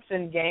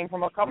Townsend game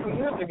from a couple of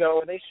years ago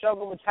where they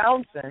struggled with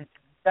Townsend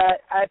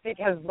that I think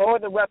has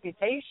lowered the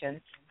reputation.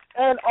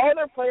 And all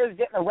their players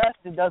getting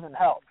arrested doesn't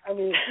help. I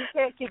mean, if you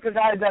can't keep your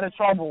guys out of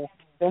trouble,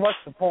 then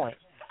what's the point?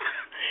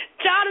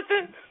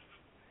 Jonathan.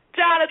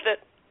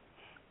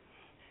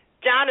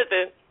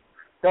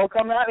 Don't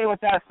come at me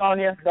with that,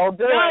 Sonia. Don't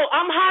do it. No,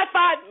 I'm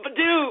high-fiving,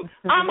 dude.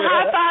 I'm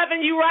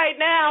high-fiving you right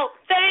now.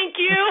 Thank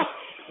you.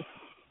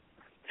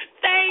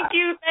 Thank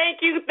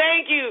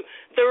you.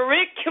 The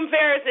Rick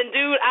comparison,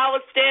 dude, I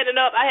was standing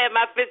up. I had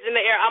my fists in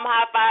the air. I'm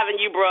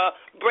high-fiving you, bro.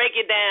 Break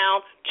it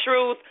down.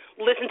 Truth.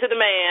 Listen to the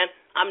man.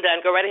 I'm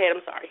done. Go right ahead.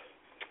 I'm sorry.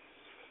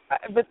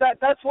 But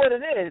that's what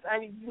it is. I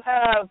mean, you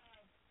have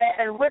 –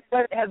 and Rick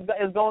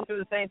is going through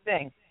the same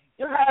thing.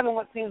 You're having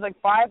what seems like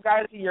 5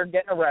 guys a year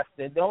getting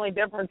arrested. The only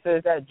difference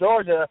is that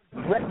Georgia,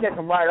 Rick kicked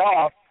them right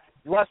off.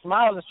 Les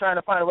Miles is trying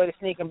to find a way to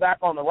sneak him back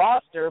on the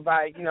roster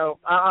by,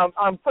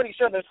 I'm pretty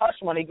sure there's hush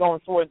money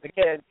going towards the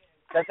kids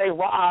that they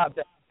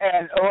robbed,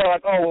 and we're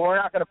like, we're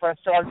not going to press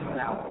charges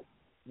now.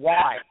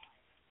 Why?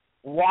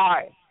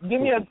 Give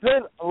me a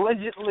good,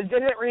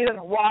 legitimate reason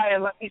why,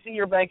 and let me see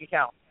your bank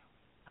account.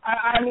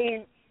 I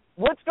mean,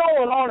 what's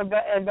going on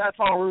in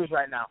Baton Rouge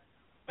right now?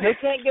 They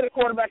can't get a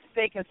quarterback to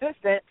stay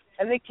consistent,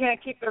 and they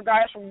can't keep their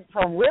guys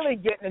from really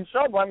getting in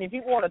trouble. I mean,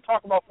 people want to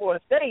talk about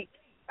Florida State.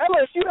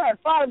 LSU had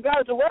 5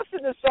 guys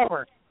arrested this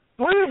summer,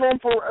 3 of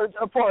them for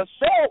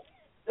assault,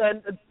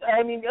 and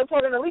I mean, they're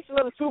talking at least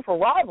another 2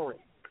 for robbery.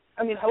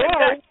 I mean, hello?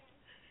 I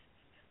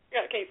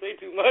can't say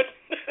too much.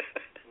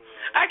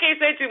 I can't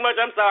say too much,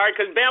 I'm sorry,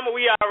 because Bama,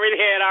 we already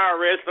had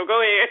our arrest, so go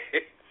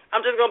ahead.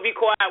 I'm just going to be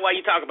quiet while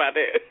you talk about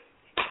that.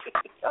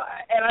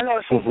 And I know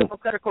it's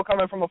hypocritical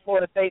coming from a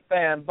Florida State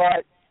fan,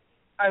 but,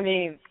 I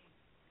mean,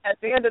 at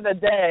the end of the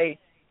day,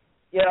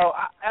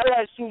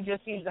 LSU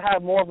just seems to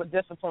have more of a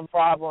discipline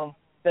problem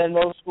than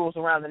most schools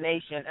around the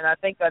nation, and I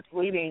think that's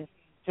leading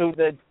to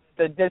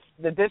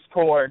the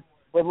discord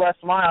with Les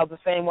Miles the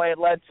same way it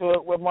led to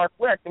it with Mark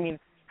Richt. I mean,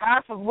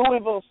 half of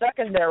Louisville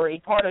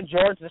secondary part of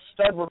Georgia's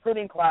stud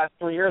recruiting class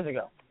 3 years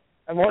ago.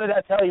 And what did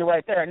that tell you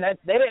right there? And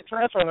they didn't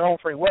transfer on their own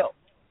free will.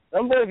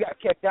 Them boys got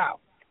kicked out.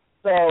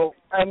 So,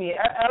 I mean,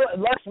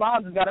 Les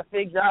Miles has got to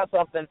figure out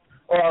something,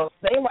 or else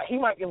he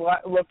might be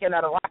looking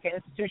at a lack of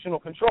institutional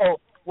control,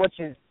 which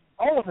is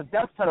almost a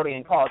death penalty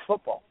in college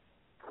football.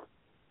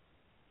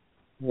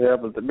 Yeah,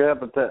 but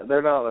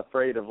they're not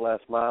afraid of Les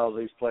Miles.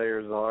 These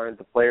players aren't.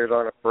 The players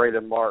aren't afraid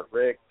of Mark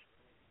Richt.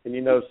 And,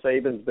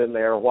 Saban's been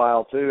there a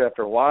while, too.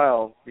 After a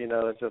while,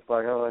 it's just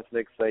like, oh, that's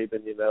Nick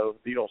Saban. You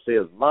don't see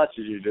as much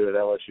as you do at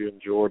LSU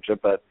and Georgia.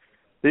 But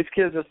these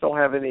kids just don't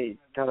have any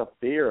kind of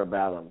fear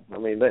about them. I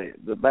mean,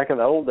 back in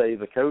the old days,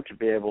 the coach would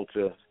be able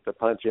to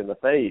punch you in the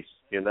face,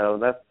 and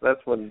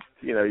that's when,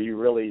 you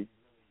really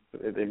 –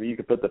 you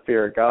could put the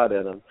fear of God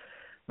in them.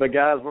 But,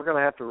 guys, we're going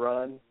to have to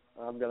run.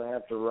 I'm going to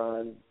have to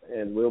run,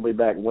 and we'll be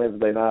back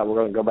Wednesday night. We're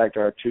going to go back to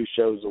our 2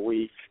 shows a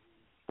week.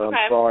 So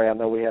I'm sorry. I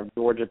know we have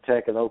Georgia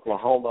Tech and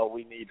Oklahoma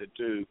we need to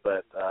do,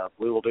 but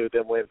we will do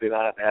them Wednesday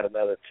night and add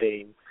another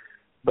team.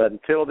 But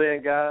until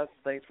then, guys,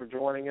 thanks for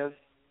joining us.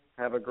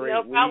 Have a great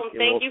week. No problem.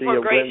 Thank you for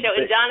a great show.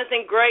 And,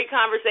 Jonathan, great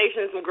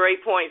conversation and some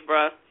great points,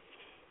 bro.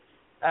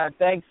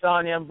 Thanks,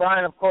 Sonia. And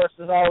Brian, of course,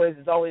 as always,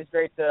 it's always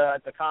great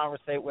to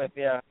conversate with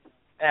you.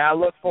 And I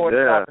look forward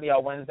to talking to you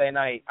on Wednesday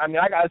night. I mean,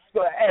 I got to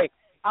go. Hey,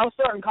 I'm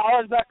starting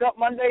college back up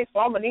Monday, so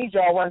I'm going to need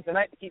y'all Wednesday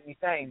night to keep me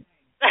sane.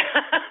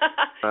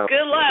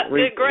 Good luck.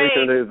 Good grades.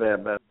 We can do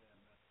that, man.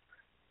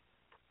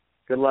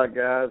 Good luck,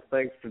 guys.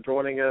 Thanks for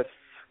joining us,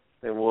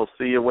 and we'll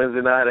see you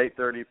Wednesday night,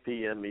 8:30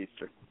 p.m.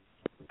 Eastern.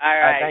 All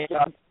right. Thank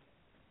you.